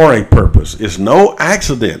 for a purpose. It's no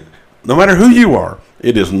accident. No matter who you are,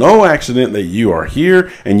 it is no accident that you are here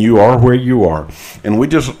and you are where you are. And we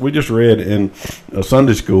just read in a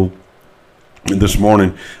Sunday school this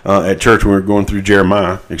morning at church, we were going through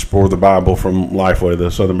Jeremiah, Explore the Bible from Lifeway,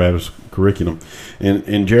 the Southern Baptist curriculum.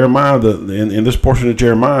 In Jeremiah, in this portion of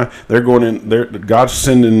Jeremiah, they're going in. God's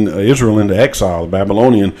sending Israel into exile,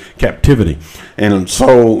 Babylonian captivity, and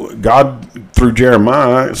so God, through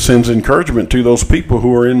Jeremiah, sends encouragement to those people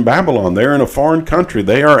who are in Babylon. They're in a foreign country.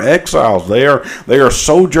 They are exiles. They are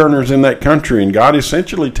sojourners in that country, and God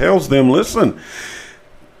essentially tells them, "Listen,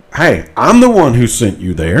 hey, I'm the one who sent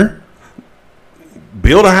you there.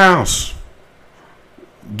 Build a house.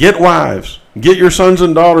 Get wives. Get your sons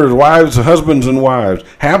and daughters, wives, husbands and wives.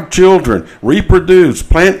 Have children. Reproduce.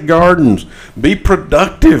 Plant gardens. Be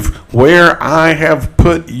productive where I have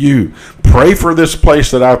put you. Pray for this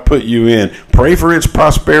place that I've put you in. Pray for its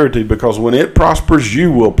prosperity, because when it prospers,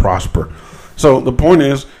 you will prosper." So the point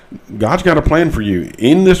is, God's got a plan for you.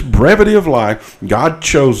 In this brevity of life, God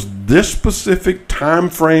chose this specific time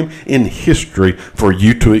frame in history for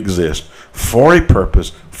you to exist, for a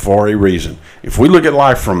purpose, for a reason. If we look at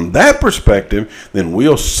life from that perspective, then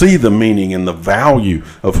we'll see the meaning and the value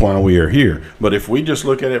of why we are here. But if we just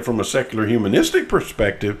look at it from a secular humanistic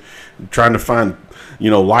perspective, trying to find,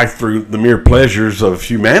 life through the mere pleasures of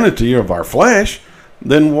humanity, of our flesh,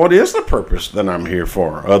 then what is the purpose that I'm here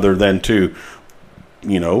for, other than to,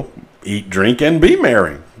 eat, drink, and be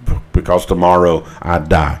merry, because tomorrow I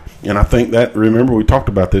die? And I think that, remember, we talked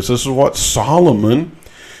about this. This is what Solomon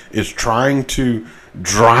is trying to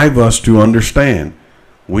drive us to understand.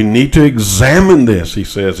 We need to examine this, he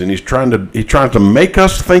says, and he's trying to make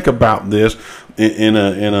us think about this in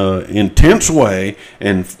a intense way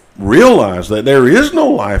and realize that there is no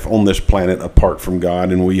life on this planet apart from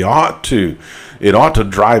God, and it ought to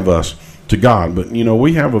drive us to God. But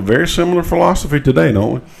we have a very similar philosophy today,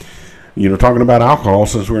 don't we? Talking about alcohol,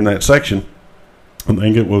 since we're in that section, I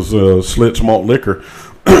think it was Schlitz malt liquor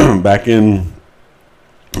back in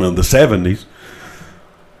the 70s,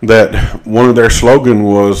 that one of their slogan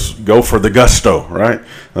was "Go for the gusto," right?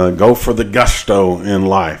 Go for the gusto in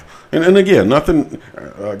life. And again, nothing.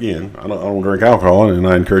 Again, I don't drink alcohol, and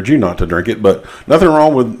I encourage you not to drink it. But nothing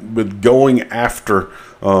wrong with going after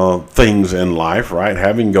things in life, right?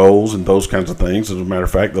 Having goals and those kinds of things. As a matter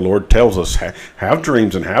of fact, the Lord tells us have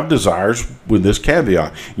dreams and have desires, with this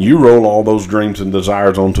caveat: you roll all those dreams and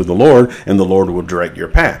desires onto the Lord, and the Lord will direct your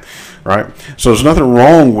path, right? So there's nothing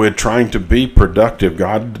wrong with trying to be productive.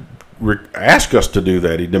 God asks us to do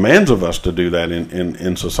that. He demands of us to do that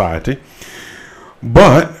in society.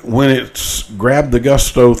 But when it's grabbed the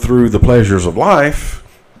gusto through the pleasures of life,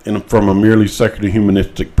 and from a merely secular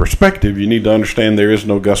humanistic perspective, you need to understand there is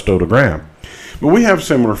no gusto to grab. But we have a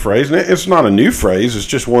similar phrase, and it's not a new phrase. It's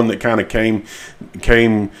just one that kind of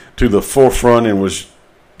came to the forefront and was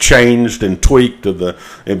changed and tweaked.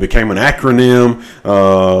 It became an acronym,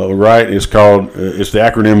 right? It's the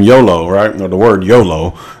acronym YOLO, right? Or the word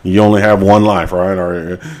YOLO. You only have one life, right?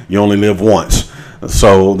 Or you only live once.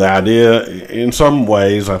 So the idea, in some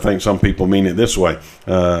ways, I think some people mean it this way.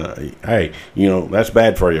 Hey, that's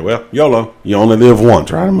bad for you. Well, YOLO, you only live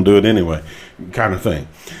once, right? I'm going to do it anyway, kind of thing.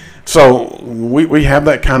 So we have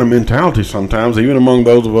that kind of mentality sometimes, even among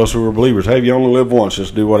those of us who are believers. Hey, you only live once.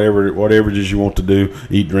 Just do whatever it is you want to do.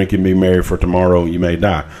 Eat, drink, and be merry, for tomorrow you may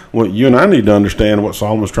die. Well, you and I need to understand what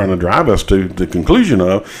Solomon's trying to drive us to. The conclusion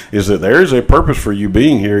of is that there is a purpose for you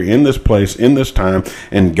being here in this place, in this time,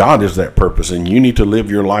 and God is that purpose. And you need to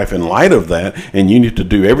live your life in light of that, and you need to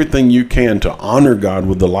do everything you can to honor God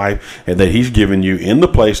with the life that He's given you in the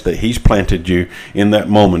place that He's planted you in that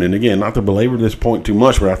moment. And again, not to belabor this point too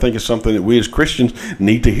much, but I think it's something that we as Christians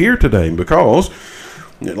need to hear today, because,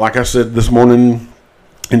 like I said this morning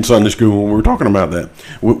in Sunday school when we were talking about that,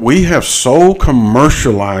 we have so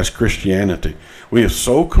commercialized Christianity. We have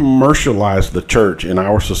so commercialized the church in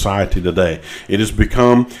our society today. It has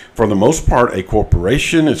become, for the most part, a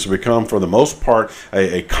corporation. It's become, for the most part,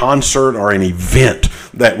 a concert or an event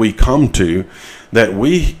that we come to, that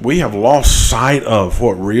we have lost sight of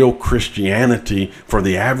what real Christianity for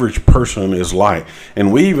the average person is like.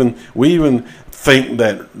 And we even think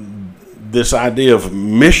that this idea of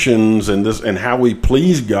missions and how we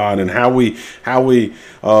please God and how we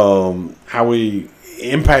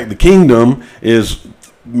impact the kingdom is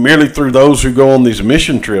merely through those who go on these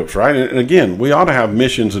mission trips, right? And again, we ought to have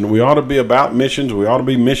missions, and we ought to be about missions. We ought to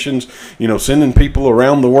be missions, sending people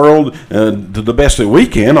around the world to the best that we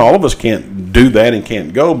can. All of us can't do that and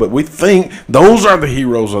can't go, but we think those are the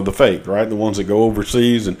heroes of the faith, right? The ones that go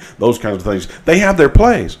overseas and those kinds of things. They have their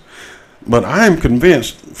place. But I am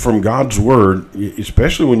convinced from God's word,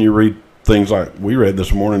 especially when you read things like we read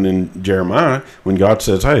this morning in Jeremiah, when God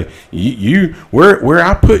says, hey, you where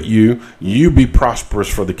I put you, you be prosperous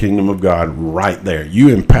for the kingdom of God right there. You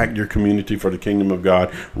impact your community for the kingdom of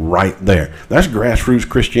God right there. That's grassroots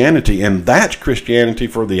Christianity, and that's Christianity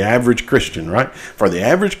for the average Christian, right? For the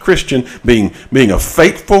average Christian, being a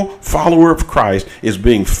faithful follower of Christ is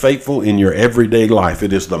being faithful in your everyday life.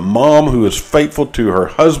 It is the mom who is faithful to her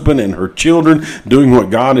husband and her children, doing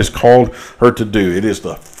what God has called her to do. It is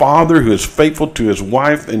the father who is faithful to his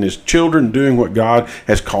wife and his children, doing what God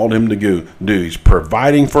has called him to do. He's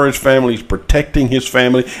providing for his family. He's protecting his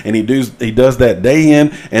family, and he does that day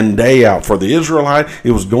in and day out. For the Israelite,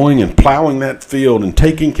 it was going and plowing that field and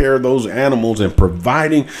taking care of those animals and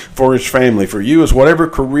providing for his family. For you, is whatever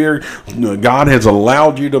career God has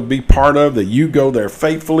allowed you to be part of, that you go there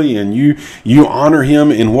faithfully and you honor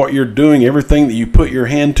him in what you're doing. Everything that you put your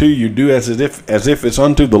hand to, you do as if it's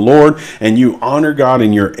unto the Lord, and you honor God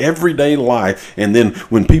in your everyday everyday life. And then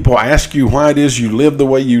when people ask you why it is you live the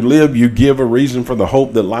way you live, you give a reason for the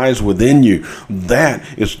hope that lies within you. That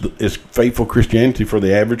is faithful Christianity for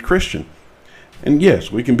the average Christian. And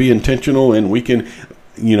yes, we can be intentional, and we can,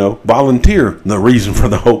 volunteer the reason for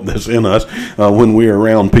the hope that's in us when we're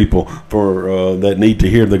around people that need to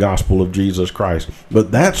hear the gospel of Jesus Christ.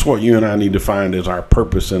 But that's what you and I need to find as our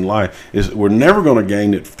purpose in life. Is we're never going to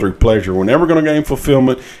gain it through pleasure. We're never going to gain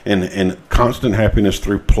fulfillment and constant happiness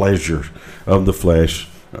through pleasures of the flesh,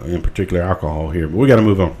 in particular alcohol here. But we got to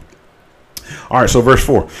move on. All right, so verse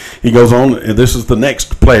 4, he goes on, and this is the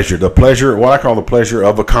next pleasure, what I call the pleasure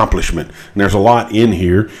of accomplishment. And there's a lot in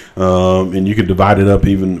here, and you can divide it up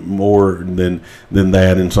even more than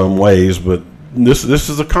that in some ways, but this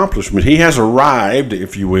is accomplishment. He has arrived,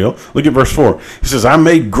 if you will. Look at verse 4. He says, I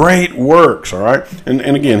made great works, all right?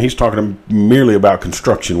 And again, he's talking merely about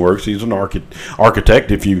construction works. He's an architect,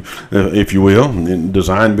 if you will, and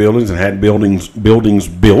designed buildings and had buildings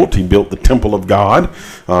built. He built the temple of God,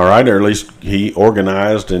 all right? Or at least he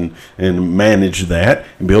organized and managed that.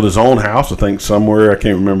 He built his own house, I think somewhere, I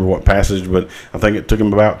can't remember what passage, but I think it took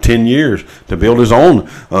him about 10 years to build his own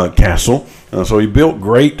castle. So he built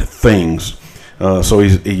great things. So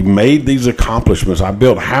he made these accomplishments. I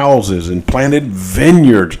built houses and planted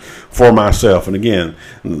vineyards for myself. And again,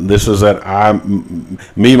 this is that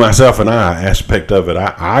me, myself, and I aspect of it.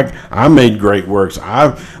 I made great works.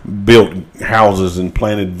 I built houses and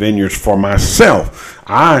planted vineyards for myself.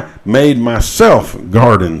 I made myself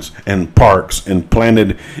gardens and parks and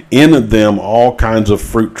planted in them all kinds of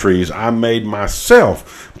fruit trees. I made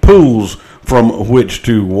myself pools from which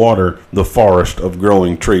to water the forest of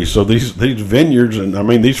growing trees. So these vineyards,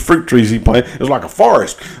 and these fruit trees he planted, it was like a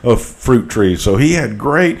forest of fruit trees. So he had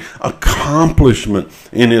great accomplishment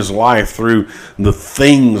in his life through the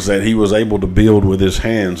things that he was able to build with his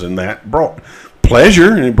hands, and that brought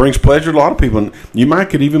pleasure, and it brings pleasure to a lot of people. And you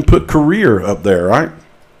could even put career up there, right?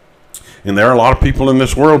 And there are a lot of people in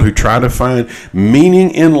this world who try to find meaning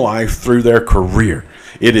in life through their career.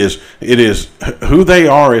 It is who they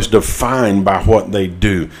are is defined by what they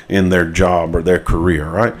do in their job or their career,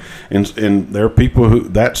 right? And there are people who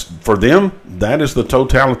that's for them, that is the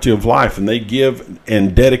totality of life, and they give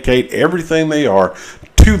and dedicate everything they are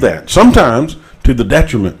to that. Sometimes to the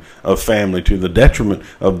detriment of family, to the detriment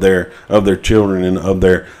of their children and of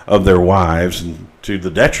their wives, and to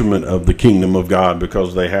the detriment of the kingdom of God,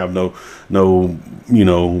 because they have no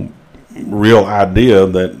real idea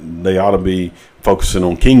that they ought to be focusing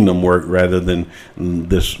on kingdom work rather than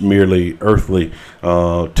this merely earthly,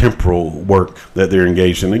 temporal work that they're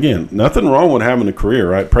engaged in. Again, nothing wrong with having a career,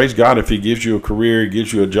 right? Praise God if he gives you a career, he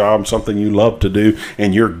gives you a job, something you love to do,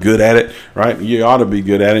 and you're good at it, right? You ought to be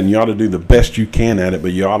good at it, and you ought to do the best you can at it,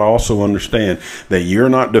 but you ought to also understand that you're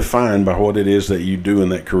not defined by what it is that you do in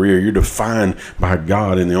that career. You're defined by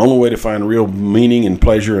God, and the only way to find real meaning and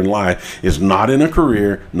pleasure in life is not in a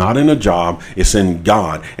career, not in a job, it's in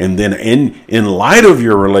God. And then in light of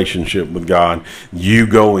your relationship with God, you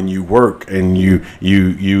go and you work and you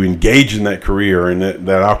engage in that career and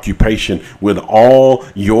that occupation with all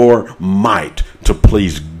your might to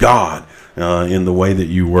please God in the way that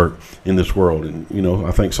you work in this world. And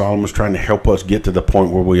I think Solomon's trying to help us get to the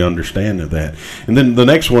point where we understand that. And then the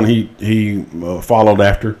next one he followed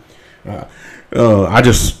after. I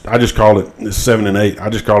just call it 7 and 8. I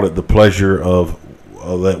just call it the pleasure of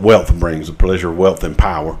that wealth brings, the pleasure of wealth and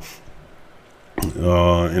power.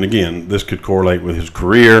 And again, this could correlate with his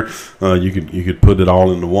career. You could put it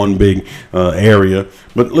all into one big area.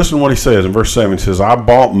 But listen to what he says in verse 7. He says, I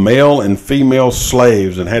bought male and female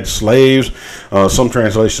slaves and had slaves. Some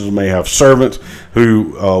translations may have servants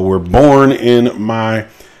who were born in my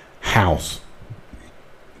house.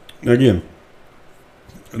 Again,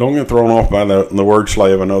 don't get thrown off by the word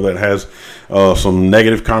slave. I know that has some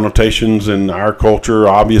negative connotations in our culture,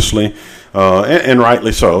 obviously. And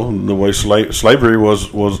rightly so. The way slavery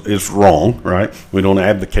is wrong, right? We don't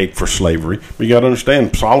advocate for slavery. But you got to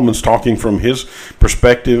understand, Solomon's talking from his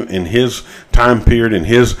perspective in his time period in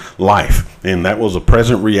his life, and that was a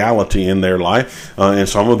present reality in their life. And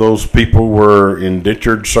some of those people were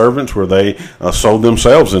indentured servants, where they sold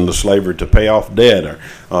themselves into slavery to pay off debt,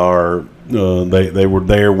 or they were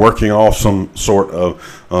there working off some sort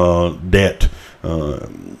of debt.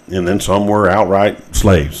 And then some were outright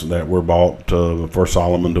slaves that were bought for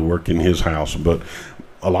Solomon to work in his house. But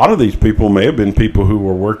a lot of these people may have been people who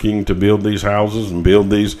were working to build these houses and build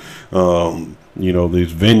these,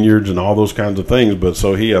 these vineyards and all those kinds of things. But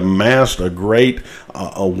so he amassed a great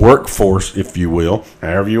a workforce, if you will,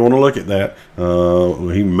 however you want to look at that.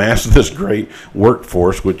 He amassed this great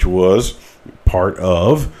workforce, which was part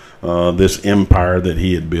of this empire that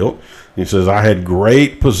he had built. He says, I had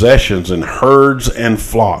great possessions and herds and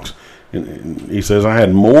flocks. And he says, I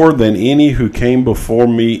had more than any who came before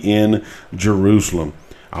me in Jerusalem.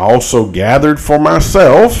 I also gathered for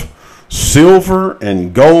myself silver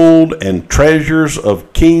and gold and treasures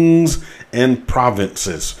of kings and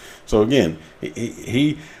provinces. So again,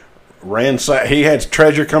 he had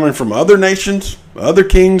treasure coming from other nations, other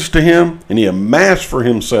kings to him, and he amassed for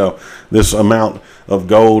himself this amount of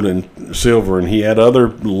gold and silver, and he had other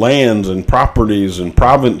lands and properties and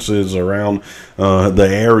provinces around the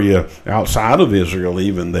area outside of Israel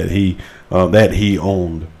even that he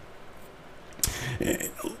owned.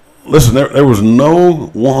 Listen, there was no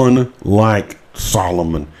one like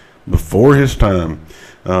Solomon before his time.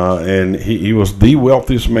 And he was the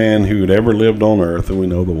wealthiest man who had ever lived on earth, and we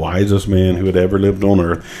know the wisest man who had ever lived on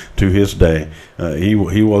earth to his day. He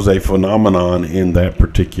was a phenomenon in that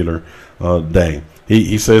particular day.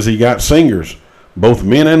 He says he got singers, both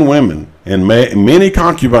men and women, and many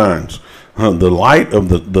concubines. The delight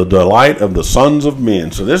of the sons of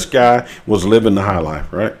men. So this guy was living the high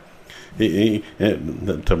life, right?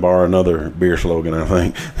 To borrow another beer slogan, I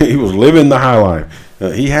think, he was living the high life.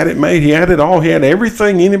 He had it made. He had it all. He had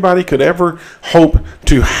everything anybody could ever hope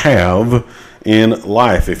to have in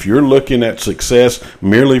life. If you're looking at success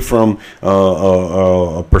merely from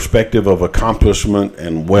a perspective of accomplishment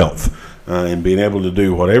and wealth, and being able to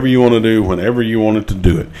do whatever you want to do whenever you wanted to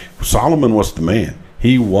do it, Solomon was the man.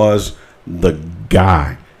 He was the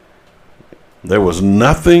guy. There was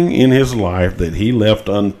nothing in his life that he left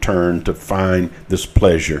unturned to find this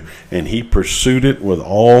pleasure, and he pursued it with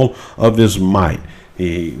all of his might.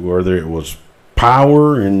 Whether it was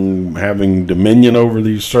power and having dominion over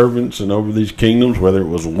these servants and over these kingdoms, whether it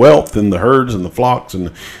was wealth in the herds and the flocks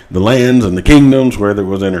and the lands and the kingdoms, whether it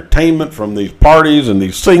was entertainment from these parties and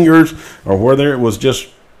these singers, or whether it was just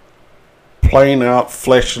plain out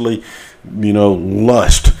fleshly,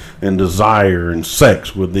 lust and desire and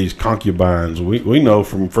sex with these concubines. We know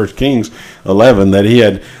from 1 Kings 11 that he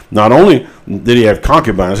had, not only did he have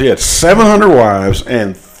concubines, he had 700 wives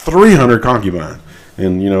and 300 concubines.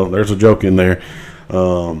 And, there's a joke in there,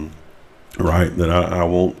 right, that I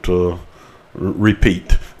won't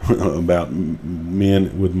repeat about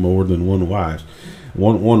men with more than one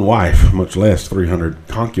wife, much less 300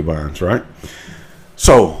 concubines, right?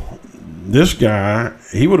 So this guy,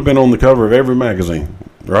 he would have been on the cover of every magazine,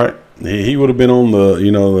 right? He would have been on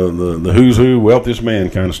the who's who, wealthiest man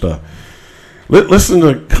kind of stuff. Listen to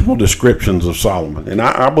a couple descriptions of Solomon, and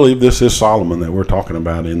I believe this is Solomon that we're talking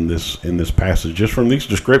about in this passage. Just from these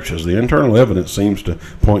descriptions, the internal evidence seems to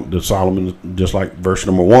point to Solomon. Just like verse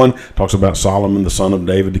number 1 talks about Solomon, the son of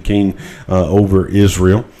David, the king over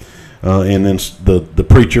Israel, and then the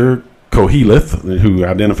preacher Koheleth, who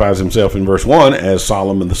identifies himself in verse 1 as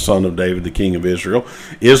Solomon, the son of David, the king of Israel,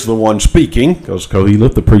 is the one speaking, because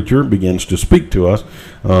Koheleth, the preacher, begins to speak to us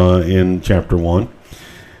in chapter 1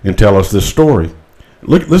 and tell us this story.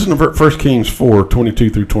 Listen to 1 Kings 4, 22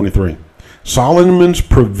 through 23. Solomon's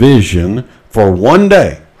provision for one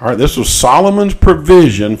day. All right, this was Solomon's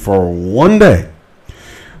provision for one day.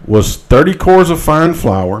 Was 30 cores of fine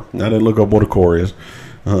flour. Now I didn't look up what a core is.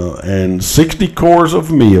 And 60 cores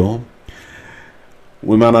of meal.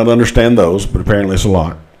 We might not understand those, but apparently it's a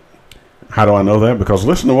lot. How do I know that? Because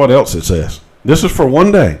listen to what else it says. This is for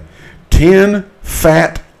one day. 10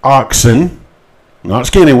 fat oxen. Not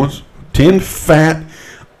skinny ones. 10 fat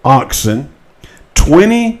oxen,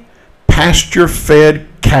 20 pasture-fed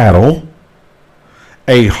cattle,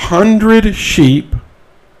 100 sheep,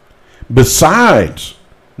 besides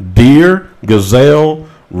deer, gazelle,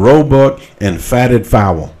 roebuck, and fatted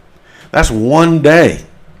fowl. That's one day.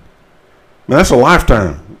 Now, that's a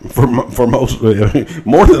lifetime for most,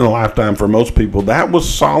 more than a lifetime for most people. That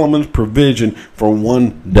was Solomon's provision for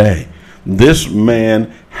one day. This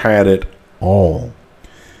man had it all.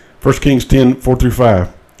 1 Kings 10, 4 through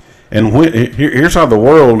 5. And here's how the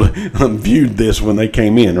world viewed this when they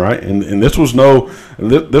came in, right? And this was no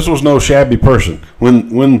shabby person.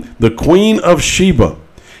 When the queen of Sheba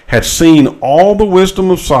had seen all the wisdom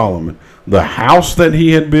of Solomon, the house that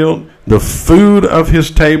he had built, the food of his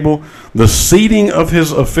table, the seating of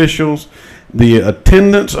his officials, the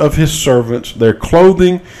attendance of his servants, their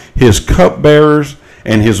clothing, his cupbearers,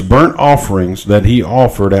 and his burnt offerings that he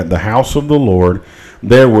offered at the house of the Lord,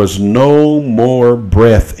 there was no more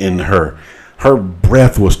breath in her. Her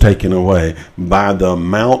breath was taken away by the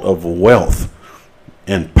amount of wealth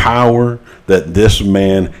and power that this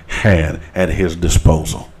man had at his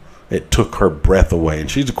disposal. It took her breath away, and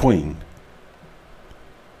she's a queen.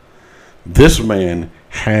 This man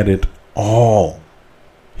had it all.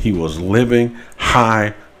 He was living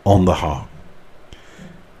high on the hog.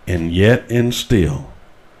 And yet and still,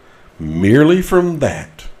 merely from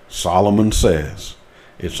that, Solomon says,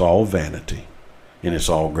 it's all vanity and it's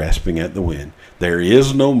all grasping at the wind. There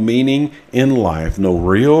is no meaning in life, no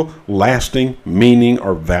real lasting meaning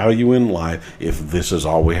or value in life if this is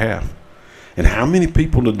all we have. And how many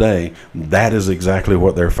people today, that is exactly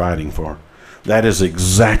what they're fighting for. That is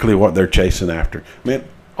exactly what they're chasing after. Man,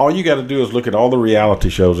 all you got to do is look at all the reality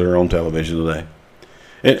shows that are on television today.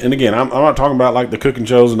 And again, I'm not talking about like the cooking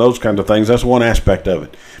shows and those kinds of things. That's one aspect of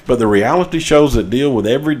it. But the reality shows that deal with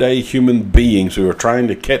everyday human beings who are trying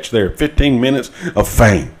to catch their 15 minutes of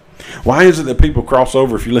fame. Why is it that people cross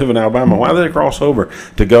over, if you live in Alabama, why do they cross over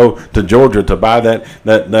to go to Georgia to buy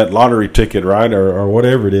that lottery ticket, right, or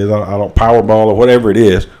whatever it is, I don't Powerball or whatever it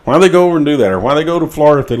is? Why do they go over and do that? Or why do they go to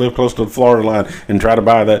Florida if they live close to the Florida line and try to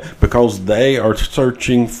buy that? Because they are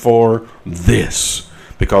searching for this.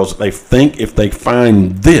 Because they think if they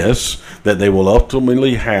find this, that they will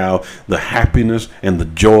ultimately have the happiness and the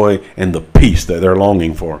joy and the peace that they're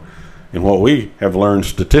longing for. And what we have learned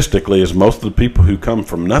statistically is most of the people who come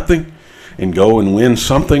from nothing and go and win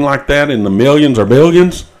something like that in the millions or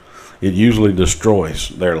billions, it usually destroys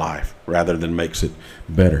their life rather than makes it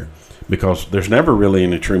better. Because there's never really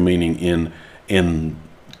any true meaning in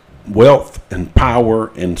wealth and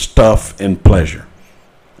power and stuff and pleasure.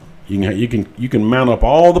 You can mount up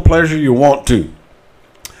all the pleasure you want to,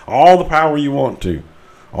 all the power you want to,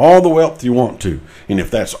 all the wealth you want to. And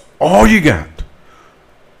if that's all you got,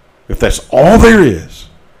 if that's all there is,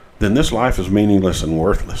 then this life is meaningless and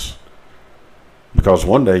worthless. Because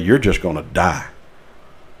one day you're just going to die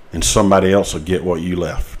and somebody else will get what you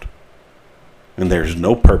left. And there's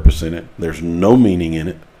no purpose in it. There's no meaning in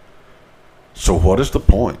it. So what is the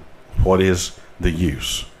point? What is the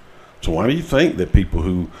use? So why do you think that people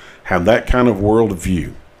who have that kind of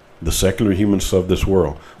worldview, the secular humans of this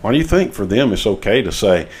world, why do you think for them it's okay to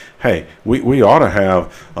say, hey, we ought to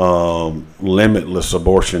have limitless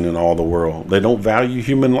abortion in all the world? They don't value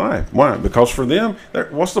human life. Why? Because for them,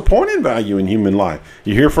 what's the point in valuing human life?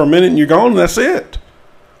 You're here for a minute and you're gone, and that's it.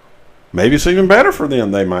 Maybe it's even better for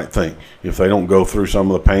them, they might think, if they don't go through some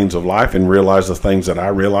of the pains of life and realize the things that I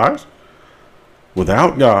realize.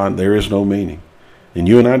 Without God, there is no meaning. And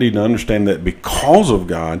you and I need to understand that because of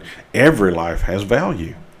God, every life has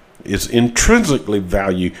value. It's intrinsically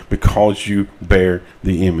value because you bear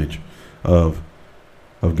the image of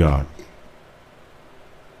God.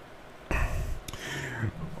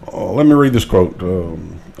 Let me read this quote.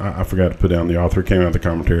 I forgot to put down the author. It came out of the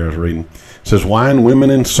commentary I was reading. It says, wine, women,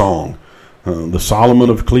 and song. The Solomon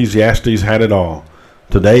of Ecclesiastes had it all.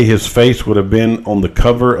 Today his face would have been on the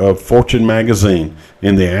cover of Fortune magazine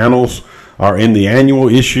in the annals, or in the annual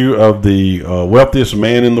issue of the wealthiest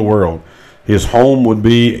man in the world. His home would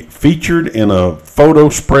be featured in a photo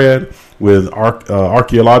spread with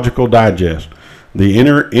Archaeological Digest. The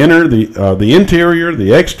interior,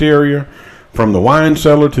 the exterior, from the wine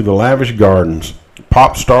cellar to the lavish gardens.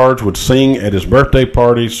 Pop stars would sing at his birthday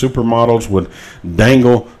parties. Supermodels would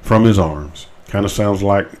dangle from his arms. Kind of sounds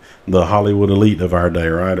like the Hollywood elite of our day,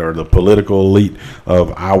 right? Or the political elite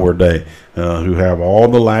of our day, who have all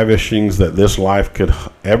the lavishings that this life could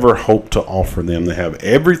ever hope to offer them. They have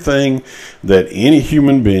everything that any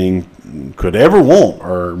human being could ever want,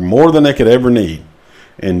 or more than they could ever need.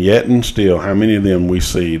 And yet and still, how many of them we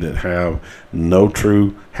see that have no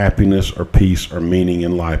true happiness or peace or meaning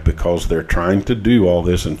in life, because they're trying to do all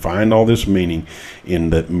this and find all this meaning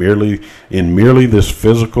in merely this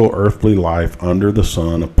physical earthly life under the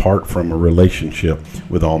sun, apart from a relationship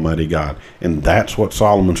with Almighty God. And that's what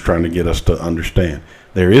Solomon's trying to get us to understand.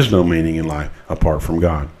 There is no meaning in life apart from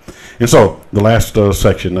God. And so the last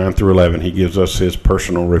section, 9 through 11, he gives us his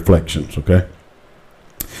personal reflections, okay?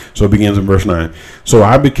 So it begins in verse 9. So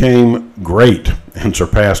I became great and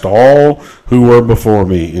surpassed all who were before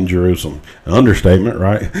me in Jerusalem. An understatement,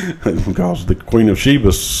 right? Because the Queen of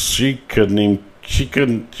Sheba, she couldn't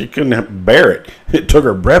bear it. It took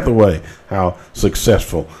her breath away how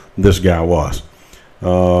successful this guy was.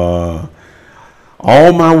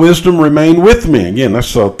 All my wisdom remained with me. Again,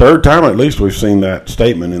 that's the third time at least we've seen that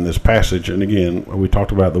statement in this passage. And again, we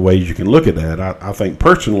talked about the ways you can look at that. I think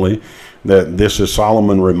personally that this is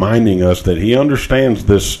Solomon reminding us that he understands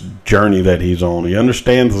this journey that he's on. He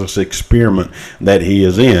understands this experiment that he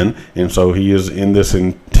is in. And so he is in this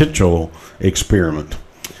intentional experiment.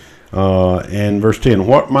 And verse 10,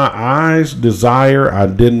 what my eyes desire, I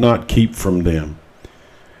did not keep from them.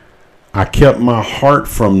 I kept my heart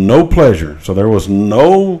from no pleasure. So there was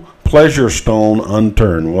no pleasure stone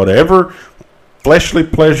unturned. Whatever fleshly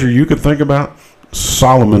pleasure you could think about,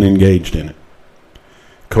 Solomon engaged in it.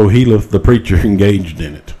 Koheleth the preacher engaged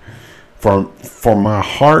in it. For my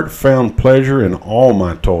heart found pleasure in all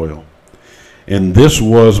my toil, and this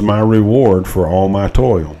was my reward for all my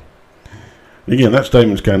toil. Again, that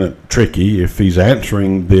statement's kind of tricky. If he's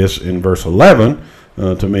answering this in verse 11,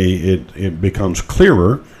 to me it becomes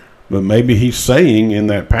clearer. But maybe he's saying in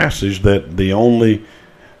that passage that the only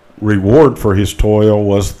reward for his toil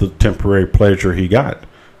was the temporary pleasure he got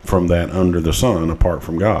from that under the sun apart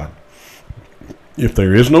from God. If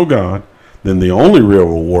there is no God, then the only real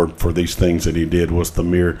reward for these things that he did was the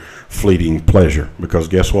mere fleeting pleasure. Because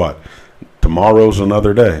guess what? Tomorrow's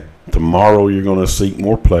another day. Tomorrow you're going to seek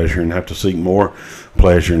more pleasure and have to seek more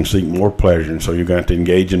pleasure and seek more pleasure. And so you're going to have to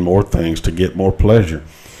engage in more things to get more pleasure.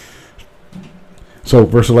 So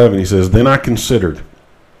verse 11, he says, then I considered.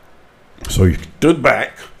 So he stood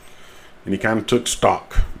back and he kind of took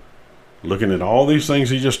stock, looking at all these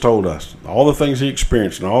things he just told us, all the things he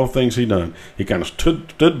experienced and all the things he done. He kind of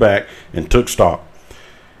stood back and took stock.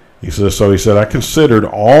 He says, I considered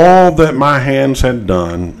all that my hands had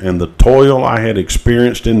done and the toil I had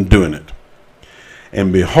experienced in doing it.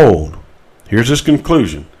 And behold, here's his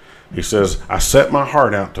conclusion. He says, I set my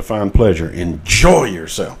heart out to find pleasure. Enjoy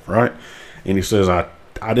yourself, right? And he says,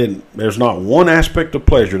 there's not one aspect of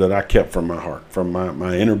pleasure that I kept from my heart, from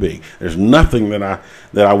my inner being. There's nothing that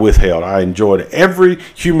I withheld. I enjoyed every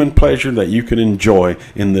human pleasure that you can enjoy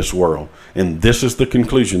in this world. And this is the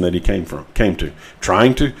conclusion that he came to.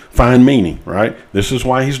 Trying to find meaning, right? This is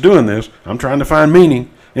why he's doing this. I'm trying to find meaning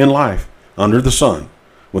in life under the sun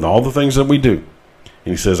with all the things that we do.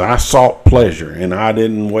 And he says, I sought pleasure and I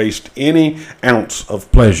didn't waste any ounce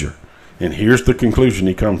of pleasure. And here's the conclusion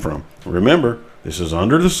he come from. Remember, this is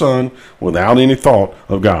under the sun without any thought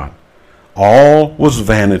of God. All was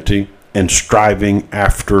vanity and striving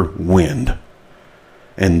after wind.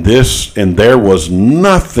 And there was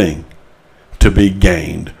nothing to be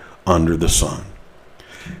gained under the sun.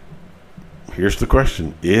 Here's the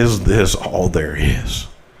question. Is this all there is?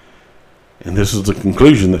 And this is the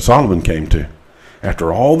conclusion that Solomon came to.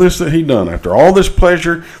 After all this that he'd done, after all this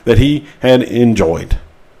pleasure that he had enjoyed,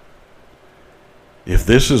 if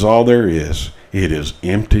this is all there is, it is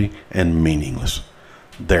empty and meaningless.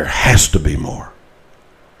 There has to be more.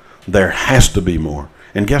 There has to be more.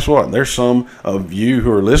 And guess what? There's some of you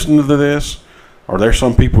who are listening to this, or there's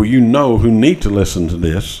some people you know who need to listen to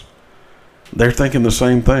this. They're thinking the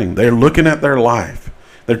same thing. They're looking at their life.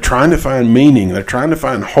 They're trying to find meaning. They're trying to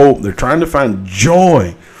find hope. They're trying to find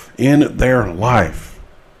joy in their life.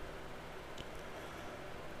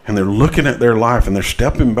 And they're looking at their life and they're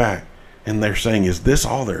stepping back. And they're saying, is this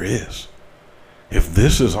all there is? If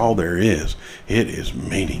this is all there is, it is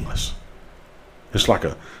meaningless. It's like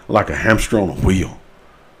a hamster on a wheel.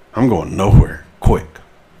 I'm going nowhere quick.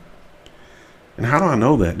 And how do I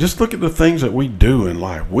know that? Just look at the things that we do in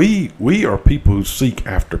life. We are people who seek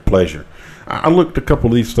after pleasure. I looked a couple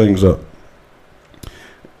of these things up,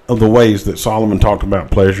 of the ways that Solomon talked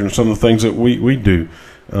about pleasure and some of the things that we do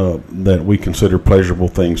that we consider pleasurable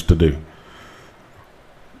things to do.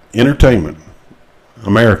 Entertainment,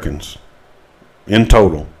 Americans, in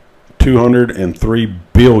total, $203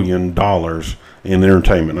 billion in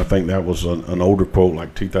entertainment. I think that was an older quote,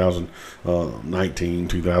 like 2019,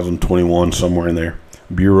 2021, somewhere in there.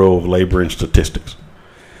 Bureau of Labor and Statistics.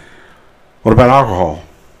 What about alcohol?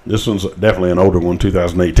 This one's definitely an older one,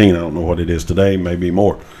 2018. I don't know what it is today, maybe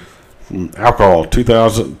more. Alcohol,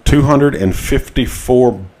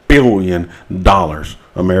 $254 billion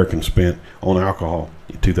Americans spent on alcohol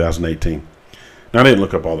in 2018. Now, I didn't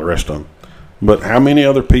look up all the rest of them. But how many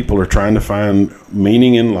other people are trying to find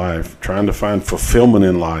meaning in life, trying to find fulfillment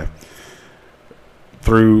in life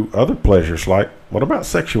through other pleasures? Like, what about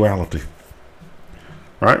sexuality?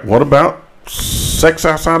 Right? What about sex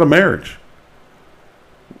outside of marriage?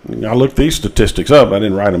 I looked these statistics up. I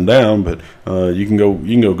didn't write them down, but you can go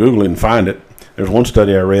Google it and find it. There's one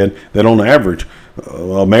study I read that on average,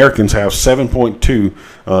 Americans have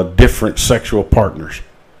 7.2 different sexual partners.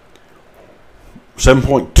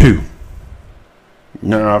 7.2.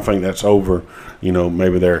 No, I think that's over,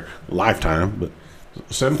 maybe their lifetime, but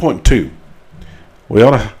 7.2. We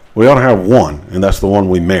ought to have one, and that's the one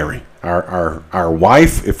we marry. Our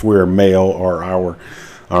wife, if we're male, or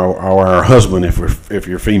our husband, if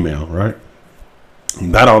you're female, right?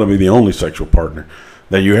 And that ought to be the only sexual partner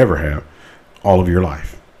that you ever have all of your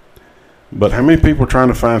life. But how many people are trying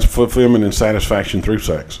to find fulfillment and satisfaction through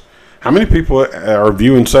sex? How many people are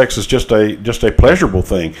viewing sex as just a pleasurable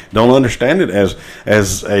thing? Don't understand it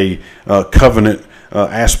as a covenant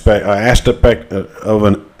aspect of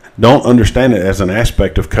an. Don't understand it as an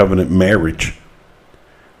aspect of covenant marriage.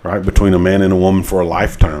 right, between a man and a woman for a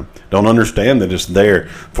lifetime. Don't understand that it's there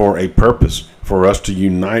for a purpose, for us to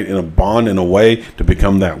unite in a bond in a way to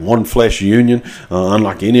become that one flesh union,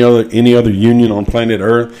 unlike any other union on planet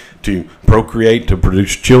Earth, to procreate, to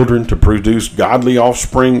produce children, to produce godly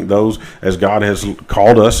offspring, those as God has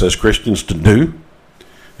called us as Christians to do,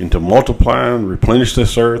 and to multiply and replenish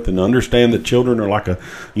this earth, and understand that children are like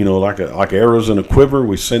arrows in a quiver.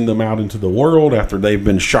 We send them out into the world after they've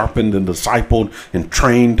been sharpened and discipled and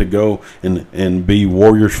trained to go and be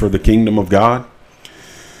warriors for the kingdom of God.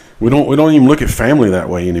 We don't even look at family that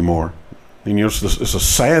way anymore. And it's a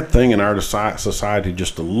sad thing in our society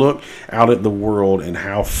just to look out at the world and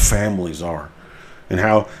how families are, and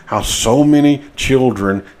how so many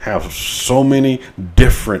children have so many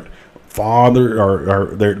different fathers,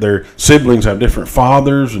 or their siblings have different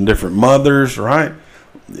fathers and different mothers, right?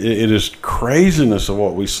 It is craziness of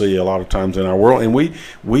what we see a lot of times in our world, and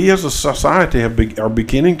we as a society are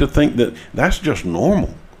beginning to think that that's just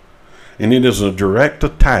normal. And it is a direct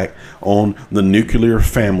attack on the nuclear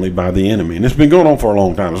family by the enemy. And it's been going on for a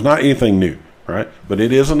long time. It's not anything new, right? But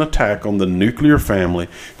it is an attack on the nuclear family,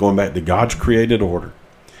 going back to God's created order.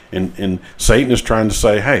 And Satan is trying to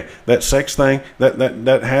say, hey, that sex thing,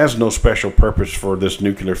 that has no special purpose for this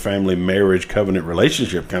nuclear family marriage covenant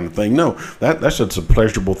relationship kind of thing. No, that's just a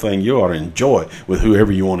pleasurable thing you ought to enjoy with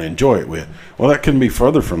whoever you want to enjoy it with. Well, that couldn't be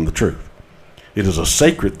further from the truth. It is a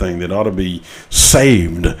sacred thing that ought to be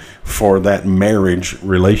saved for that marriage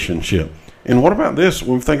relationship. And what about this?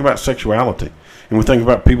 When we think about sexuality, and we think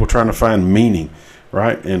about people trying to find meaning,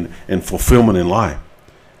 right, and fulfillment in life,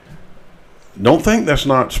 don't think that's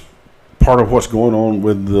not part of what's going on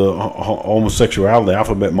with the homosexuality, the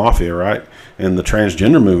alphabet mafia, right, and the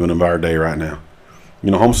transgender movement of our day right now.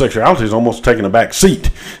 You know, homosexuality is almost taking a back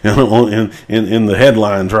seat in the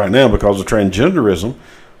headlines right now because of transgenderism.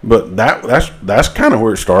 But that's kind of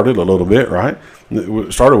where it started a little bit, right?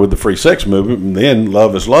 It started with the free sex movement, and then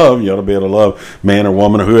love is love. You ought to be able to love man or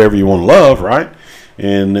woman or whoever you want to love, right?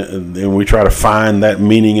 And we try to find that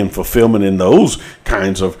meaning and fulfillment in those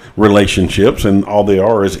kinds of relationships, and all they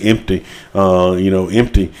are is empty,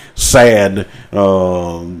 empty, sad,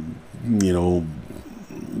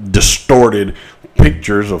 distorted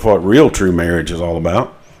pictures of what real true marriage is all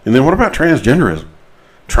about. And then what about transgenderism?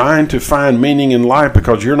 Trying to find meaning in life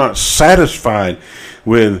because you're not satisfied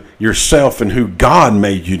with yourself and who God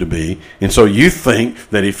made you to be. And so you think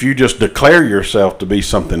that if you just declare yourself to be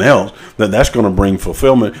something else, that's going to bring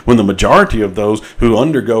fulfillment, when the majority of those who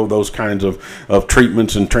undergo those kinds of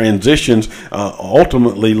treatments and transitions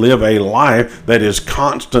ultimately live a life that is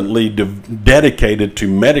constantly dedicated to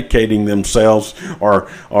medicating themselves, or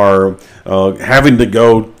having to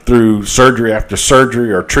go through surgery after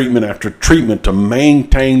surgery or treatment after treatment to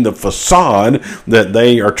maintain the facade that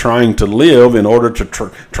they are trying to live in order to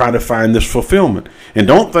try to find this fulfillment. And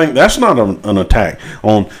don't think that's not an attack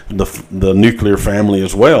on the nuclear family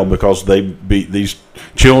as well, because these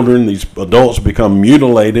children, these adults, become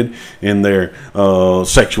mutilated in their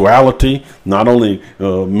sexuality, not only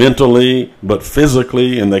mentally but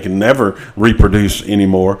physically, and they can never reproduce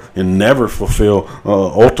anymore and never fulfill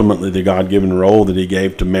ultimately the God-given role that He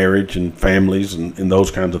gave to marriage and families and those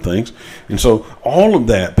kinds of things. And so all of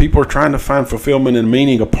that, people are trying to find fulfillment and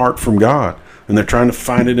meaning apart from God. And they're trying to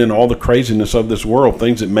find it in all the craziness of this world,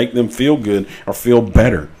 things that make them feel good or feel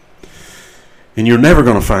better. And you're never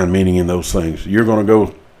going to find meaning in those things. You're going to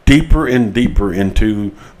go deeper and deeper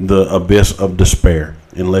into the abyss of despair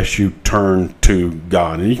unless you turn to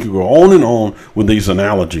God. And you can go on and on with these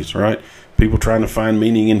analogies, right? People trying to find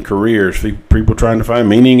meaning in careers, people trying to find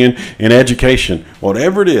meaning in education,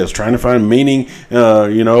 whatever it is, trying to find meaning,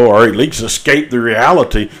 or at least escape the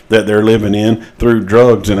reality that they're living in through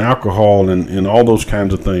drugs and alcohol and all those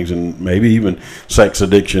kinds of things, and maybe even sex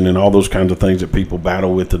addiction and all those kinds of things that people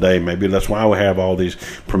battle with today. Maybe that's why we have all these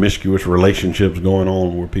promiscuous relationships going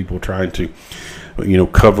on, where people trying to,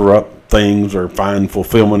 cover up things or find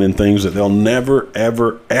fulfillment in things that they'll never,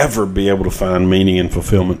 ever, ever be able to find meaning and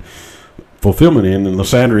fulfillment in. And the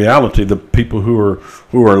sad reality, the people who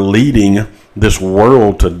are leading this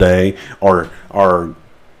world today are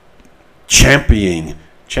championing.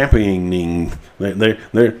 They're cheering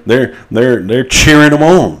them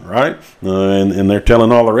on, right? And they're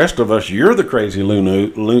telling all the rest of us, you're the crazy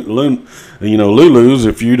Lulus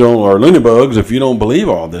if you don't, or loony bugs if you don't believe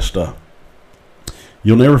all this stuff.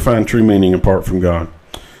 You'll never find true meaning apart from God.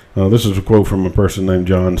 This is a quote from a person named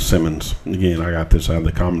John Simmons. Again, I got this out of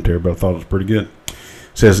the commentary, but I thought it was pretty good. It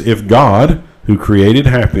says, if God, who created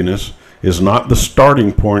happiness, is not the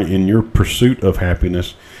starting point in your pursuit of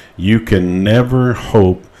happiness, you can never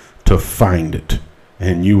hope to find it.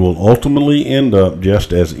 and you will ultimately end up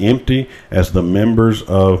just as empty as the members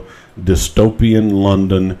of dystopian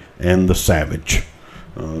London and the Savage.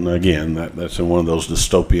 And again, that's in one of those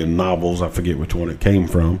dystopian novels. I forget which one it came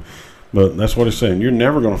from. But that's what it's saying. You're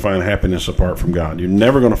never going to find happiness apart from God. You're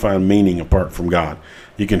never going to find meaning apart from God.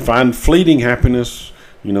 You can find fleeting happiness,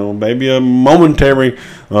 maybe a momentary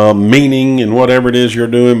meaning in whatever it is you're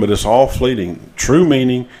doing, but it's all fleeting. True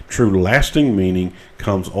meaning, true lasting meaning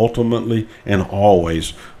comes ultimately and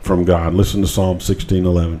always from God. Listen to Psalm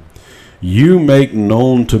 16:11. You make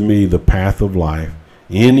known to me the path of life.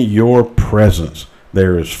 In your presence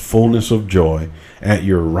there is fullness of joy. At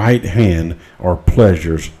your right hand are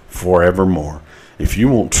pleasures forevermore. If you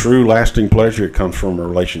want true lasting pleasure, it comes from a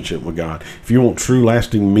relationship with God. If you want true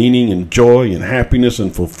lasting meaning and joy and happiness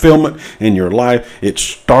and fulfillment in your life, it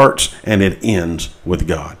starts and it ends with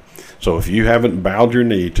God. So if you haven't bowed your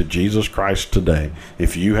knee to Jesus Christ today,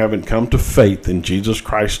 if you haven't come to faith in Jesus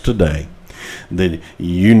Christ today, then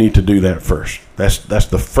you need to do that first. That's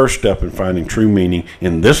the first step in finding true meaning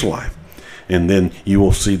in this life. And then you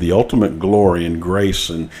will see the ultimate glory and grace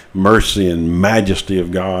and mercy and majesty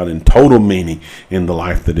of God and total meaning in the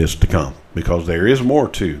life that is to come. Because there is more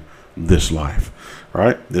to this life.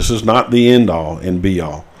 Right? This is not the end all and be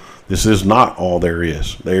all. This is not all there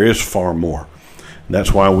is. There is far more.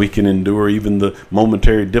 That's why we can endure even the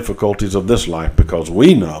momentary difficulties of this life, because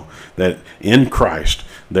we know that in Christ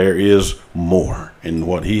there is more. And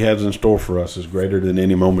what he has in store for us is greater than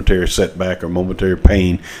any momentary setback or momentary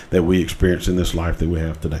pain that we experience in this life that we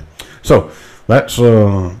have today. So that's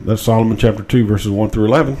Solomon chapter 2, verses 1 through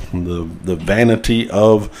 11. The vanity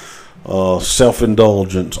of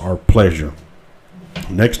self-indulgence or pleasure.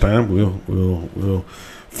 Next time we'll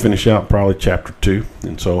finish out probably chapter 2.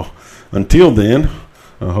 And so until then,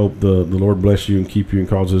 I hope the Lord bless you and keep you and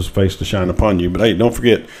cause his face to shine upon you. But hey, don't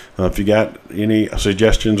forget, if you got any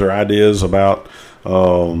suggestions or ideas about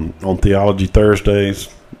on Theology Thursdays,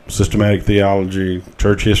 systematic theology,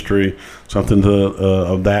 church history, something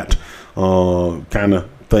of that kind of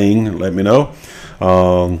thing, let me know.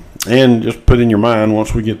 And just put in your mind,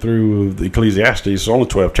 once we get through the Ecclesiastes, it's only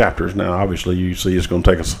 12 chapters. Now, obviously, you see it's going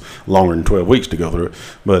to take us longer than 12 weeks to go through it.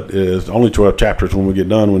 But it's only 12 chapters. When we get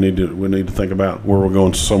done, we need to think about where we're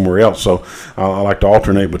going somewhere else. So I like to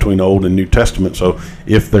alternate between the Old and New Testament. So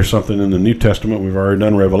if there's something in the New Testament, we've already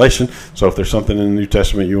done Revelation. So if there's something in the New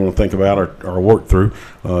Testament you want to think about or work through,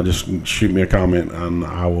 just shoot me a comment, and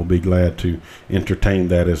I will be glad to entertain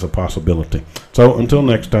that as a possibility. So until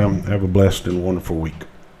next time, have a blessed and wonderful week.